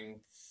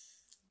stammering,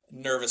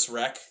 nervous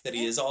wreck that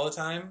he is all the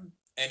time,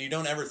 and you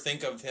don't ever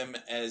think of him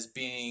as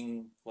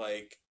being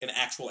like an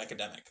actual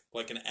academic,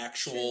 like an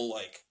actual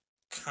like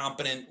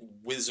competent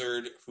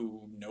wizard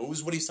who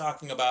knows what he's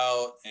talking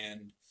about,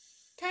 and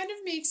Kind of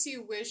makes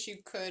you wish you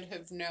could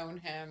have known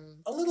him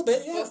a little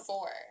bit, yeah.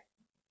 before.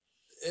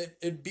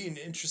 It'd be an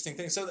interesting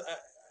thing. So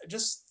I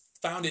just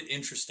found it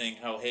interesting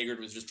how Hagrid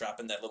was just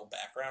dropping that little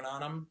background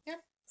on him. Yep.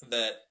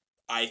 That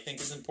I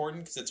think is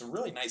important, because it's a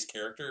really nice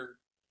character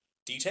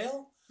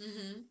detail.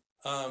 Mm-hmm.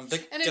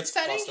 That And gets it's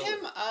setting glossed over.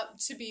 him up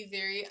to be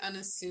very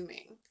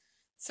unassuming.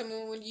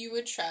 Someone you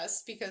would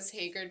trust, because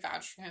Hagrid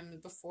vouched for him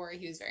before.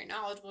 He was very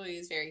knowledgeable, he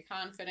was very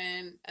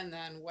confident, and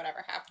then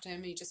whatever happened to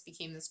him, he just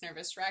became this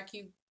nervous wreck.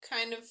 You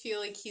kind of feel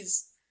like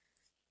he's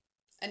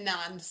a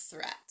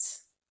non-threat.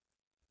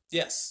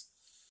 Yes.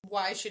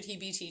 Why should he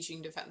be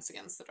teaching Defense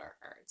Against the Dark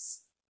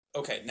Arts?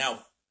 Okay, now,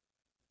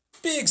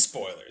 big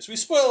spoilers. We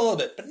spoil a little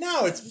bit, but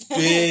now it's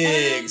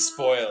big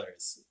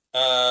spoilers.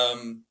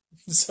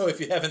 So if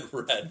you haven't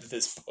read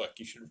this book,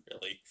 you should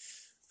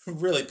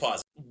really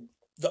pause.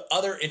 The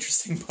other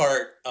interesting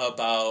part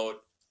about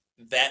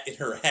that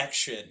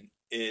interaction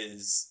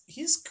is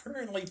he's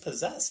currently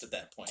possessed at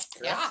that point,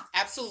 correct? Yeah,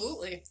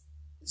 absolutely.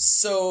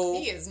 So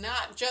He is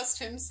not just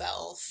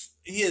himself.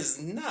 he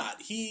is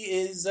not. He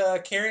is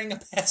carrying a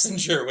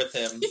passenger with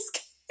him. He's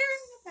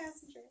carrying a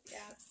passenger. Yeah.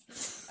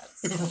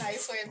 That's a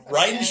nice way of putting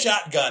Riding it.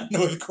 shotgun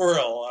with Quirrell,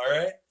 all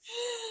right?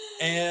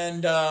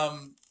 And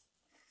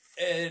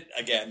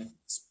again,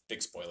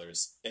 big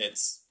spoilers.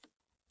 It's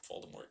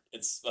Voldemort.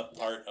 It's a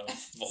part of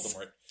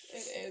Voldemort.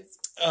 It is.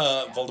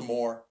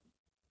 Voldemort.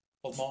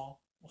 Voldemort.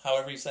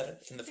 However you said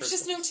it in the There's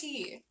first just no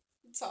T.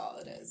 That's all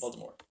it is.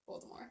 Voldemort.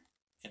 Voldemort.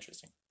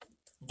 Interesting.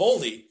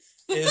 Voldy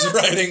is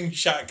riding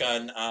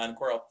shotgun on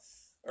Quirrell.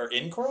 Or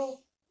in Quirrell?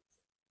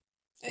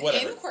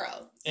 Whatever. In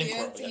Quirrell. In He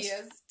Quirrell, is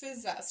yes.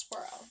 possessed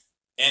Quirrell.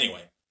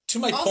 Anyway, to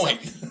my Also,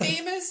 point.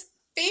 famous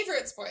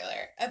favorite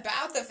spoiler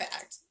about the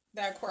fact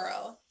that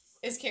Quirrell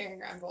is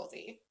carrying around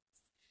Voldy.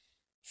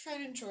 Fred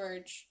and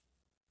George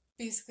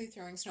basically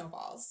throwing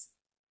snowballs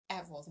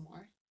at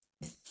Voldemort.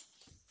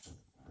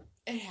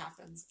 It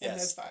happens in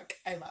this book.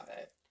 I love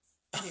it.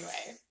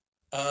 Anyway.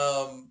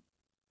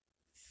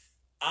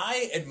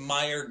 I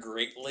admire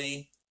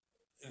greatly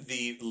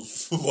the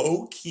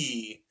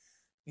low-key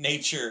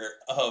nature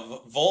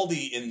of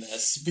Voldy in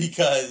this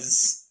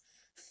because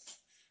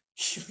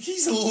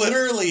he's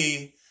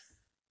literally...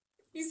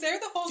 He's there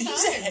the whole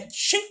time. He's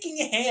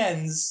shaking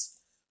hands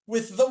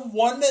with the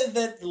one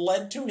that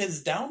led to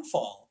his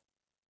downfall.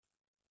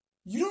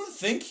 You don't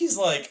think he's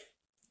like,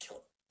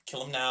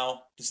 kill him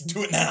now, just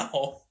do it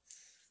now.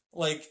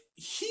 Like,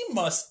 he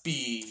must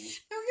be...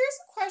 Now here's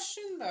a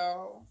question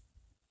though.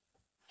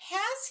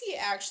 Has he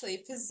actually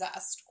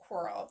possessed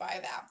Quirrell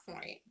by that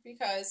point?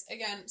 Because,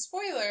 again,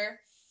 spoiler,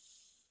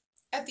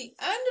 at the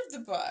end of the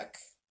book,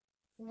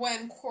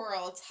 when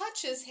Quirrell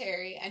touches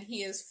Harry and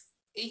he is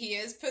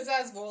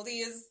possessed,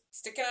 Voldy is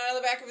sticking out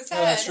of the back of his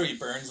head. Oh, that's true, he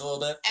burns a little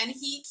bit. And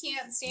he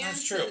can't stand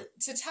That's true.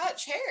 to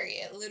touch Harry.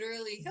 It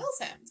literally kills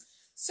him.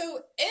 So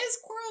is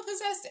Quirrell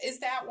possessed? Is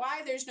that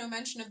why there's no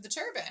mention of the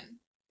turban?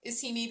 Is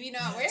he maybe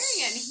not wearing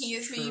it and he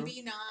is true.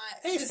 maybe not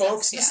Hey possessed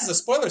folks, yet? this is a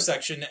spoiler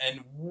section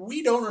and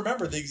we don't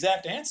remember the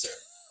exact answer.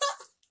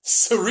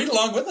 So read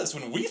along with us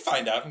when we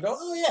find out and go,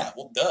 oh yeah,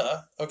 well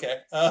duh. Okay.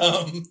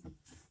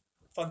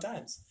 Fun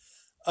times.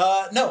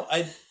 No,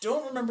 I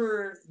don't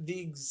remember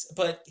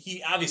but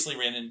he obviously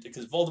ran into,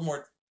 because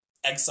Voldemort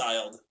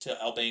exiled to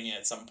Albania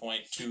at some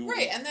point to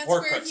Right, and that's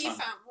Horcrux where he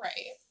hunt, found,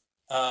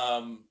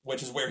 right.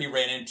 which is where he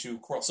ran into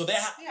Quirrell. So they Yeah,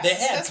 had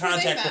that's where they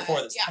contact met.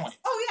 before this Yeah. point.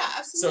 Oh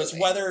yeah, So absolutely. it's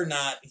whether or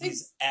not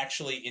he's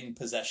actually in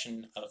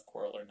possession of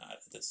Quirrell or not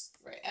at this.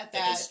 Right, at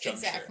this that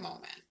juncture. exact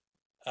moment.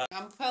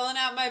 I'm pulling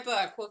out my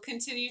book. We'll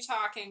continue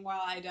talking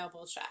while I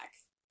double check.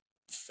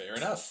 Fair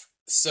enough.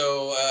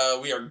 So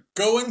we are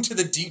going to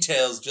the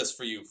details just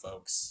for you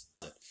folks.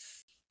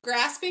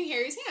 Grasping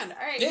Harry's hand.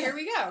 All right, Yeah. here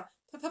we go.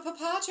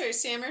 Potter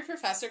stammered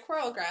Professor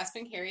Quirrell,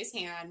 grasping Harry's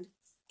hand.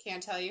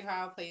 Can't tell you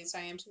how pleased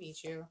I am to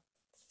meet you.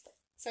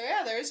 So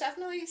yeah, there's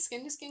definitely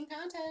skin-to-skin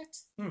contact.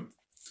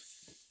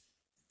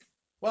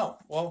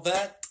 Well,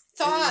 that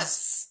Thoughts?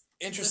 is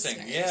interesting.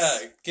 listeners. Yeah,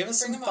 give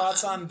us Bring some 'em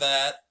thoughts on. on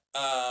that.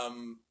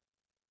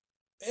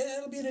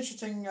 It'll be an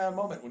interesting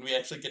moment when we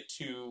actually get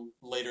to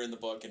later in the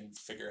book and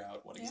figure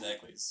out what Yeah.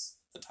 exactly is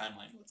the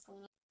timeline. What's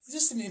going on? He's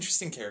just an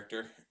interesting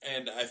character,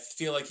 and I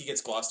feel like he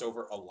gets glossed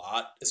over a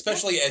lot,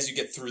 especially as you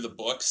get through the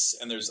books,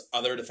 and there's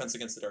other Defense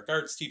Against the Dark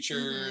Arts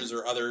teachers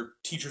or other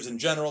teachers in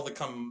general that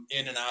come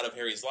in and out of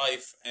Harry's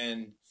life,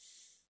 and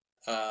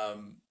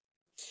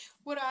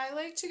What I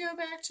like to go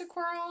back to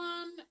Quirrell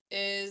on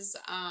is,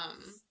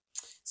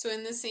 so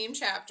in the same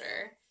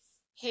chapter,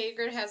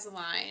 Hagrid has a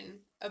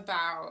line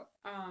about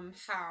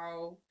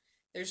how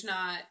there's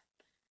not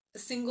a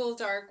single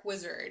dark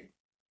wizard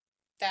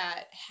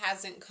that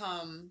hasn't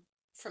come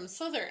from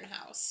Slytherin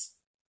House.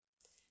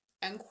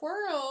 And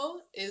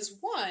Quirrell is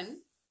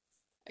one.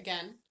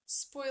 Again,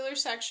 spoiler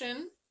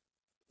section,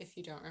 if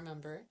you don't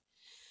remember.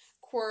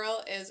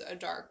 Quirrell is a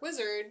dark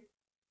wizard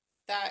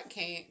that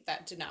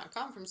did not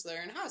come from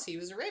Slytherin House. He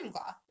was a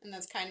Ravenclaw. And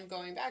that's kind of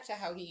going back to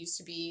how he used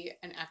to be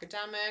an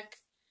academic.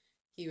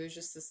 He was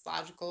just this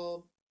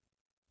logical,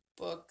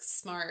 book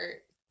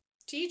smart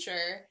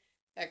teacher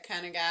that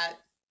kind of got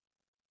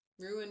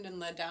ruined and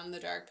led down the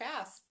dark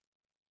path.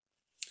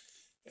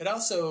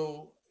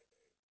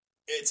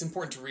 it's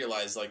important to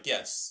realize, like,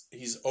 yes,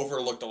 he's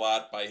overlooked a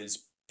lot by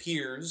his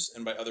peers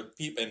and by other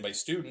people and by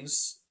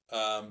students,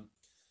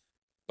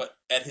 but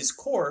at his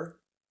core,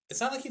 it's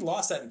not like he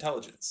lost that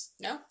intelligence.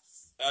 No?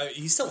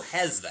 He still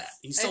has that.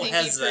 He still I think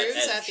has he that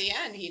proves edge. at the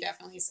end he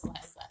definitely still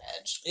has that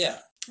edge. Yeah.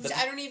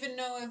 I don't even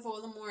know if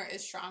Voldemort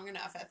is strong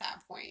enough at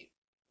that point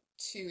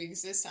to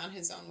exist on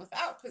his own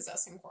without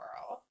possessing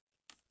Quirrell.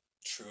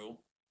 True.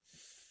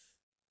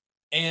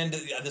 And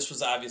this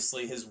was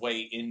obviously his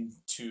way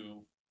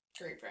into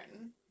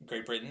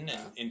Great Britain.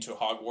 and into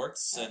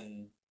Hogwarts, Yeah.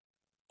 and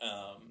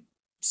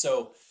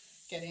so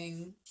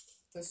Getting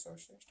the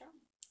Sorcerer's Stone.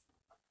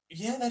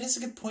 yeah, that is a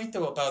good point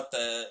though about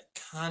the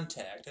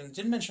contact, and it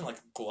didn't mention like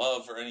a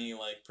glove or any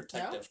like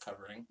protective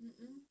covering.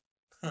 Mm-mm.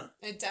 Huh.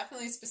 It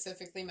definitely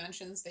specifically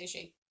mentions they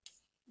shake.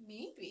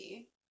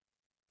 Maybe.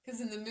 Because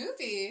in the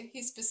movie,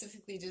 he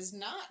specifically does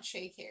not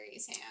shake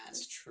Harry's hand.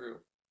 That's true.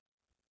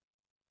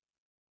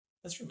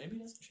 That's true. Maybe he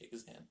doesn't shake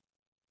his hand.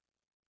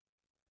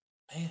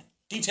 Man,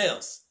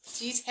 details.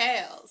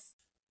 Details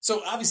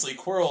So obviously,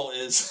 Quirrell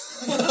is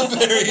a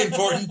very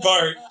important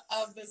part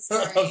of the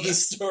story. of the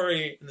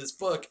story in this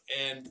book,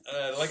 and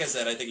like I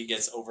said, I think he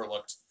gets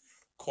overlooked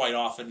quite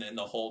often in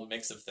the whole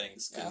mix of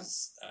things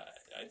because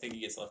I think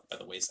he gets left by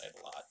the wayside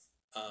a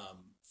lot.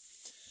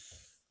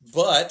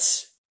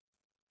 But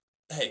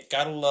hey,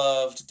 gotta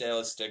love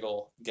Dallas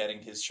Diggle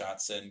getting his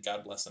shots in.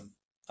 God bless him.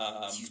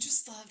 You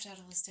just love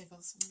Dallas Diggle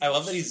so much. I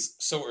love that he's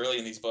so early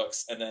in these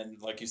books, and then,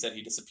 like you said,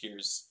 he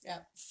disappears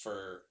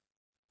for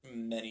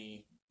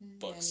many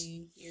books.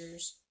 Many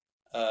years.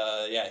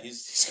 Yeah,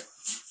 he's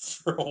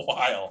for a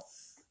while.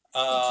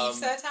 He keeps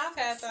that top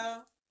hat,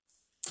 though.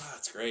 Oh,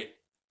 that's great.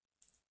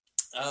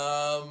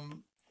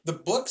 The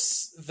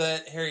books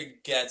that Harry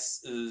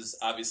gets is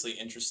obviously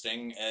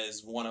interesting,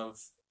 as one of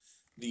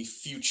the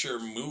future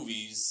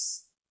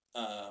movies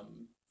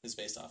is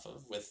based off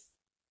of, with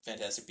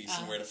Fantastic Beasts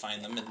and Where to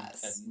Find Them,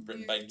 and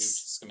written by Newt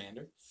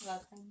Scamander.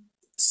 Love him.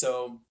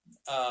 So,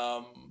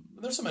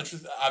 there's some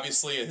interest.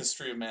 Obviously, A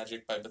History of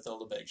Magic by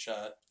Bathilda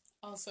Bagshot.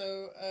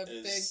 Also a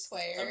big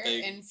player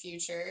in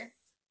future.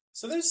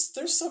 So there's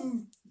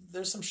some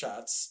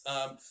shots.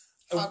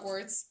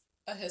 Hogwarts,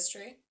 A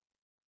History.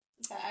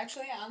 Is that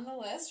actually on the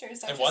list, or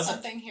is that It just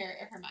wasn't. something here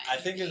Hermione I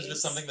think it was reads?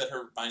 just something that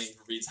Hermione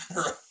reads on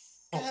her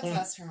own. God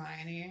bless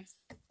Hermione.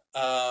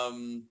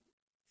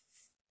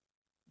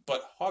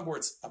 But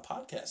Hogwarts, a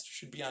podcast,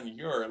 should be on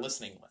your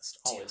listening list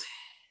always.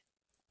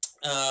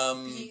 Be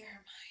Hermione.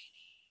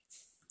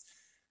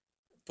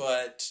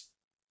 But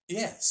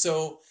yeah,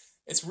 so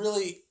it's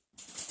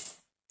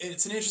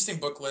an interesting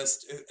book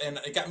list, and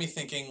it got me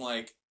thinking,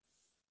 like,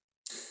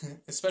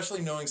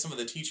 especially knowing some of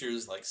the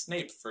teachers, like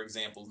Snape, for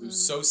example, who's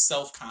so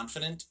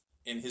self-confident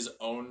in his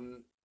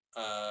own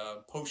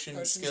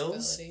potion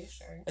skills. Ability,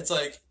 sure. It's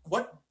like,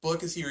 what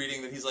book is he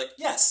reading that he's like,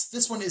 yes,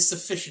 this one is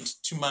sufficient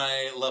to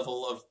my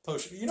level of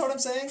potion? You know what I'm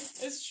saying?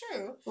 It's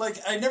true. Like,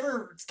 I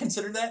never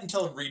considered that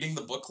until reading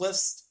the book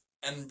list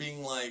and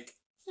being like,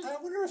 I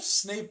wonder if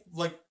Snape,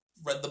 like,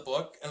 read the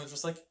book and was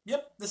just like,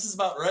 yep, this is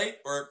about right,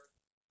 or,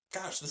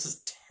 gosh, this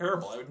is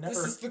terrible. I would never...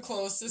 This is the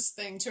closest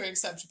thing to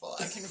acceptable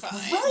I can find.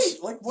 Right!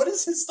 Like, what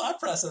is his thought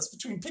process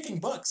between picking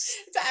books?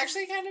 It's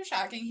actually kind of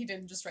shocking he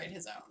didn't just write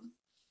his own.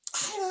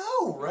 I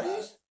know,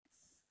 right?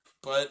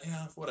 But,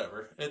 yeah,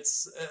 whatever.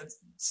 It's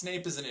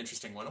Snape is an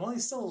interesting one. Well,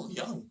 he's still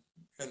young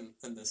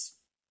in this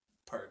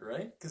part,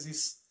 right? Because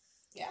he's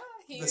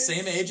the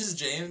same age as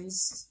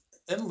James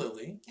and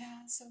Lily.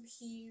 Yeah, so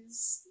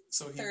he's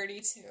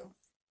 32.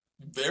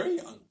 Very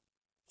young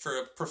for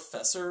a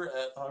professor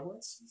at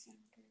Hogwarts.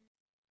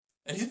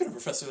 And he's been a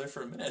professor there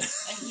for a minute.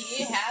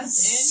 He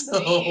has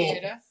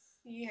indeed.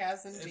 He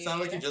has indeed. It's not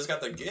like he just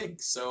got the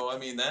gig. So, I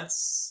mean,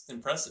 that's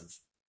impressive.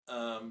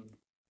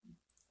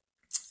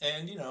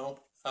 And, you know,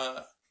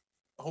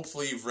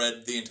 hopefully you've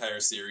read the entire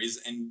series,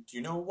 and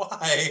you know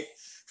why,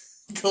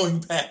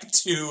 going back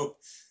to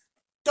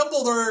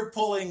Dumbledore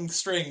pulling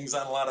strings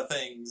on a lot of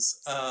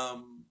things,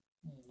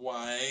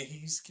 why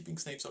he's keeping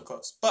Snape so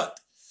close.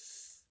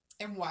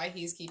 And why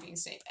he's keeping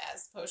Snape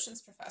as the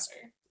potions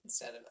professor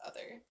instead of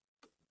other.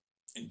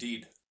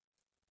 Indeed.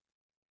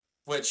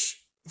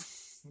 Which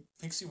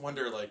makes you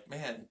wonder, like,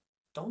 man,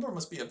 Dumbledore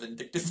must be a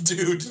vindictive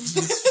dude.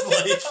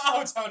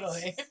 Oh,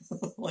 totally.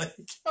 Like,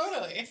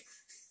 totally.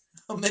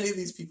 How many of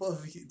these people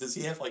does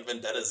he have, like,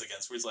 vendettas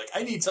against, where he's like,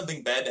 I need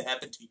something bad to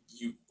happen to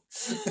you?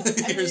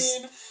 I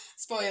mean,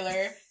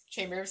 spoiler,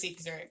 Chamber of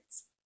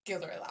Secrets,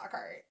 Gilderoy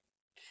Lockhart.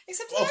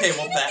 Except that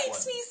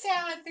makes me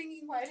sad,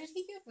 thinking, why did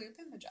he give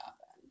Lupin the job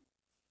then?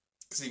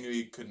 Because he knew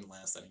he couldn't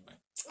last anyway.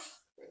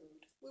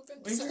 Rude. Lupin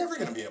He's never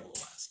going to be able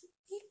to last.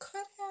 He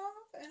could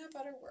have in a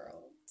better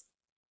world.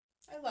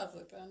 I love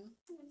Lupin.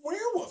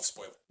 Werewolf,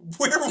 spoiler.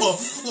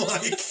 Werewolf,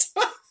 like...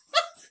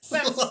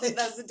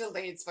 That's a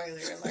delayed spoiler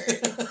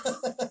alert.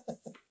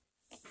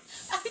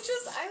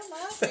 I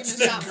love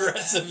That's an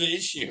aggressive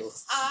issue.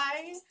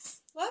 I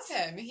love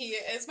him. He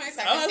is my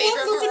second I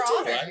favorite love Lupin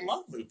too. Marauder. I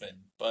love Lupin,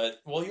 but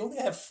you only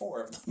have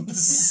 4 of them.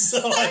 So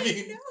I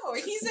mean, know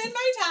he's in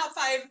my top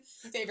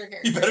 5 favorite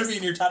characters. He better be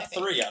in your top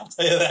 3. I'll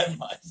tell you that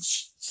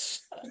much.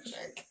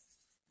 Jerk.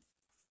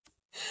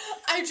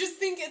 I just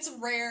think it's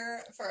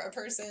rare for a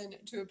person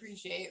to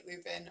appreciate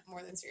Lupin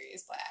more than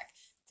Sirius Black.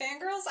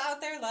 Fangirls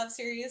out there love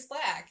Sirius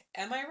Black.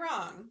 Am I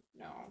wrong?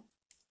 No.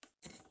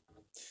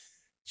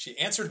 She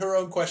answered her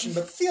own question,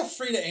 but feel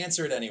free to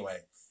answer it anyway.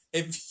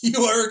 If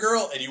you are a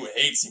girl and you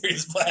hate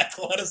Sirius Black,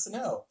 let us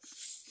know.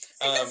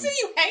 I didn't say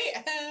you hate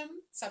him.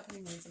 Stop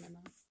putting words in my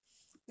mouth.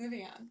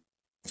 Moving on.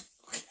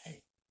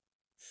 Okay.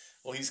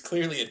 Well, he's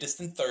clearly a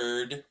distant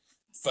third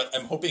but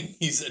I'm hoping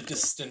he's a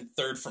distant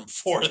third from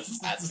fourth.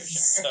 That's for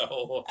sure.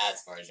 So,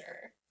 That's for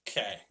sure.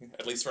 okay,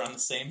 at least we're on the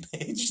same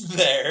page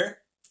there.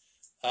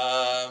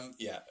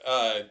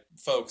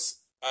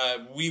 Folks,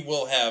 we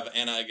will have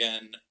Anna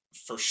again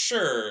for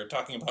sure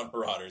talking about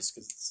Marauders,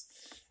 because it's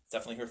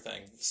definitely her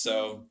thing.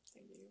 So,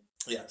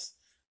 yes.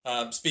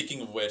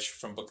 Speaking of which,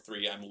 from book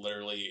 3, I'm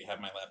literally have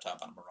my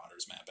laptop on a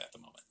Marauders map at the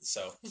moment.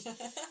 So,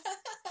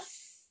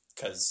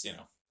 because,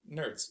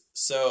 nerds.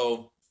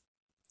 So,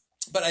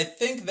 but I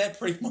think that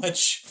pretty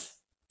much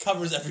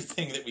covers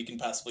everything that we can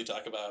possibly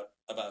talk about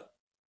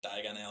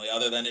Diagon Alley,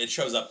 other than it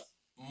shows up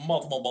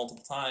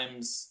multiple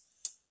times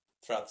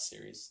throughout the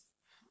series.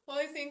 Well,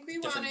 I think we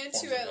Different wanted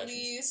forms to of at actions.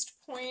 least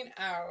point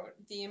out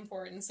the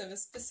importance of a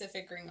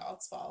specific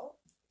Gringotts vault.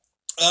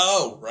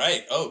 Oh,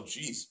 right. Oh,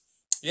 jeez.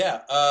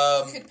 Yeah.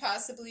 Could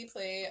possibly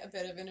play a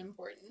bit of an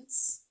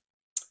importance.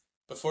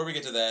 Before we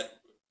get to that,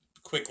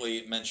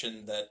 quickly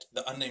mention that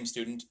the unnamed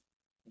student,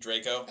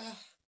 Draco, Ugh,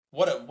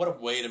 what a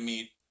way to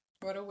meet.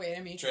 what a way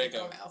to meet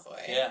Draco. Draco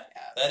Malfoy. Yeah.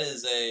 That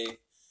is a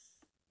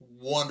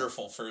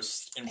wonderful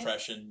first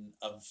impression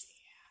of,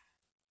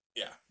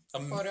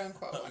 Quote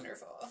unquote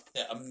wonderful.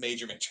 a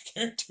major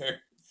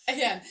character.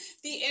 Again,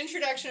 the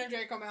introduction of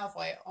Draco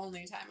Malfoy,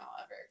 only time I'll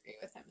ever agree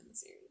with him in the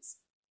series.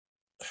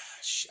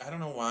 I don't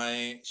know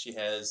why she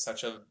has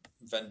such a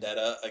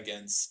vendetta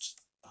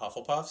against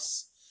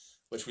Hufflepuffs,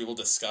 which we will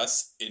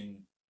discuss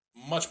in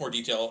much more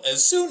detail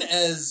as soon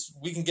as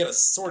we can get a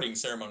sorting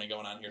ceremony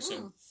going on here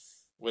soon,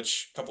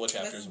 which a couple of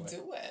chapters Let's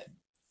away. do it.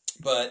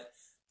 But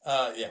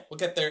we'll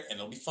get there, and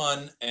it'll be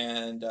fun,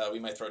 and we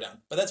might throw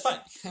down, but that's fine.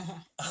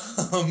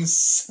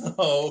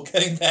 So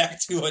getting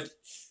back to what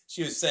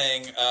she was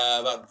saying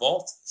about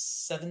Vault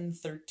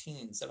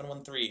 713,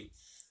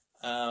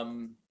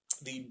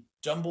 the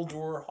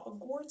Dumbledore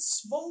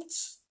Hogwarts Vault.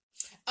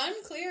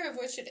 Unclear of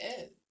which it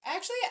is.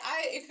 Actually,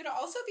 it could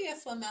also be a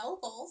Flamel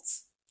Vault.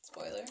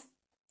 Spoiler.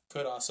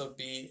 Could also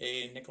be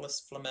a Nicholas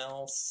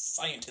Flamel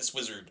scientist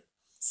wizard.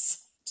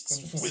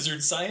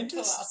 Wizard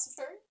scientist?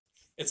 Philosopher?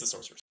 It's a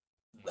sorcerer.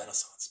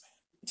 Renaissance man.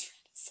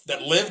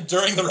 That lived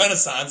during the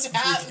Renaissance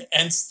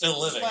and still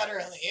living.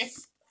 Literally.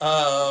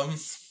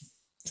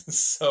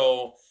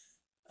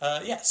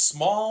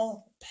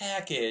 Small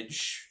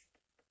package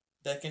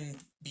that can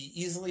be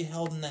easily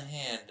held in the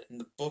hand. And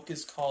the book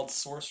is called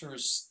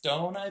Sorcerer's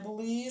Stone, I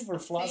believe, or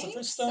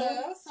Philosopher's Stone.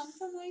 So,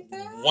 something like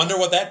that. Wonder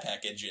what that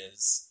package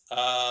is.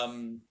 I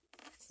don't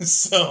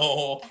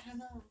know.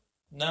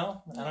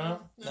 No? I don't know?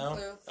 No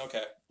clue.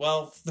 Okay.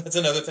 Well, that's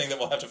another thing that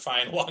we'll have to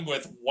find along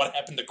with what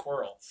happened to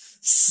Quirrell.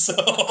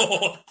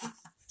 So,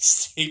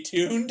 stay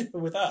tuned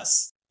with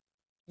us.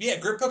 Yeah,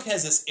 Griphook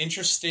has this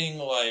interesting,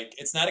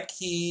 it's not a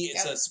key,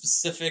 it's a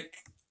specific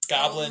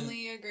goblin.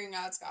 Only a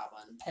Gringotts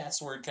goblin.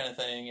 Password kind of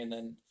thing, and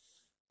then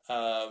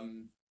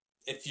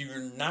if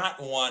you're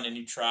not one and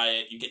you try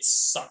it, you get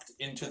sucked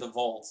into the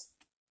vault.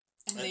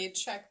 And they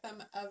check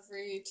them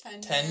every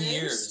 10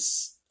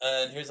 years.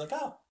 And here's like,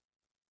 oh,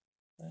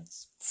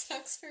 that's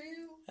sucks for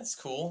you. That's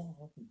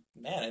cool.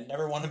 Man, I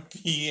never want to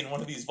be in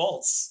one of these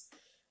vaults.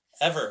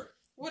 Ever.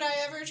 Would I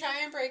ever try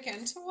and break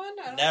into one?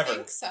 I don't Never.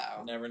 think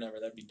so. Never.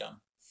 That'd be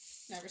dumb.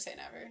 Never say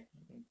never.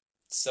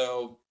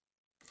 So,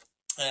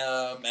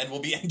 and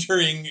we'll be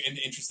entering an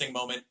interesting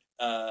moment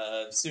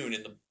soon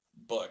in the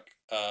book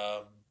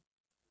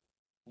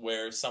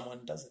where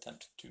someone does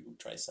attempt to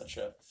try such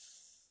a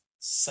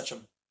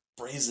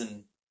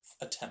brazen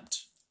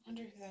attempt. I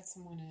wonder who that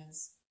someone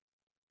is.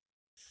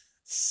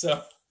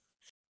 So,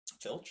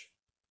 Filch?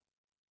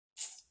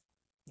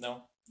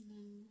 No?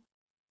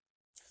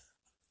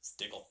 It's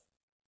Diggle.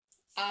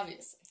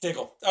 Obviously.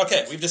 Diggle.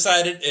 Okay, we've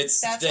decided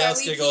it's That's Dale why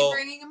we Diggle. keep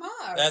bringing him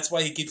up. That's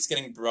why he keeps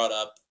getting brought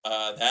up.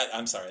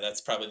 I'm sorry,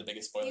 that's probably the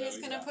biggest spoiler. He was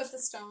we've going to got. put the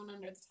stone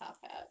under the top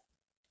hat.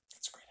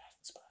 That's a great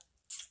hiding spot.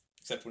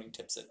 Except when he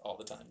tips it all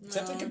the time.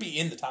 Except it could be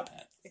in the top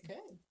hat. It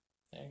could.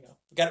 There you go.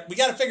 We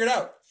got it figured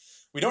out.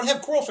 We don't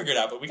have Quirrell figured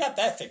out, but we got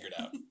that figured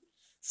out.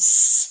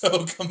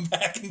 So come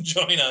back and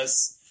join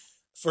us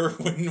for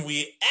when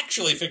we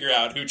actually figure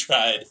out who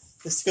tried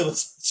to steal the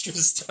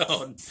Sorcerer's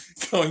Stone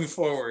going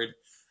forward.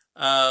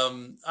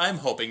 I'm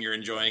hoping you're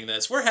enjoying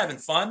this. We're having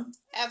fun.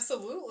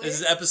 Absolutely. This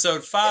is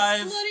episode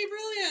 5. It's bloody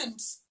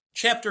brilliant.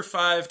 Chapter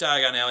 5,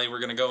 Diagon Alley. We're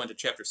going to go into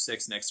Chapter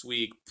 6 next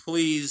week.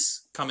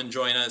 Please come and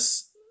join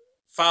us.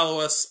 Follow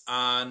us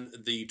on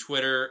the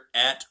Twitter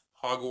at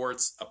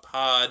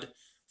HogwartsApod.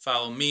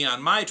 Follow me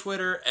on my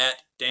Twitter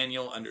at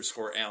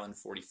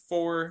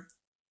Daniel_Allen44.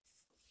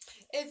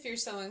 If you're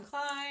so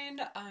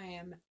inclined, I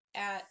am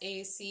at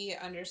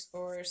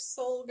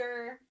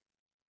AC_Solger.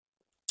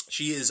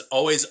 She is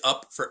always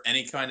up for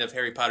any kind of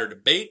Harry Potter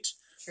debate.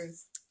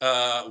 Truth.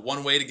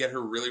 One way to get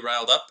her really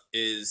riled up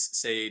is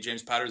say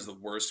James Potter is the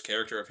worst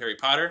character of Harry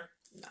Potter.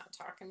 Not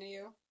talking to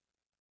you.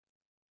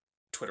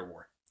 Twitter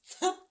war.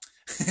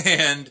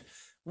 And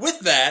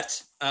with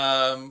that,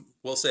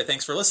 we'll say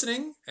thanks for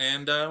listening,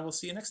 and we'll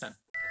see you next time.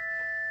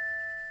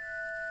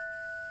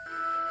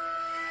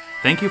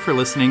 Thank you for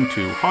listening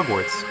to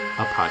Hogwarts,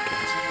 a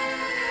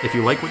podcast. If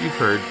you like what you've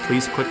heard,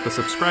 please click the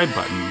subscribe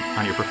button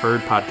on your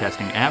preferred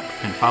podcasting app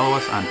and follow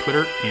us on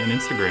Twitter and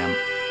Instagram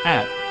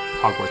at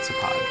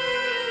HogwartsAPod.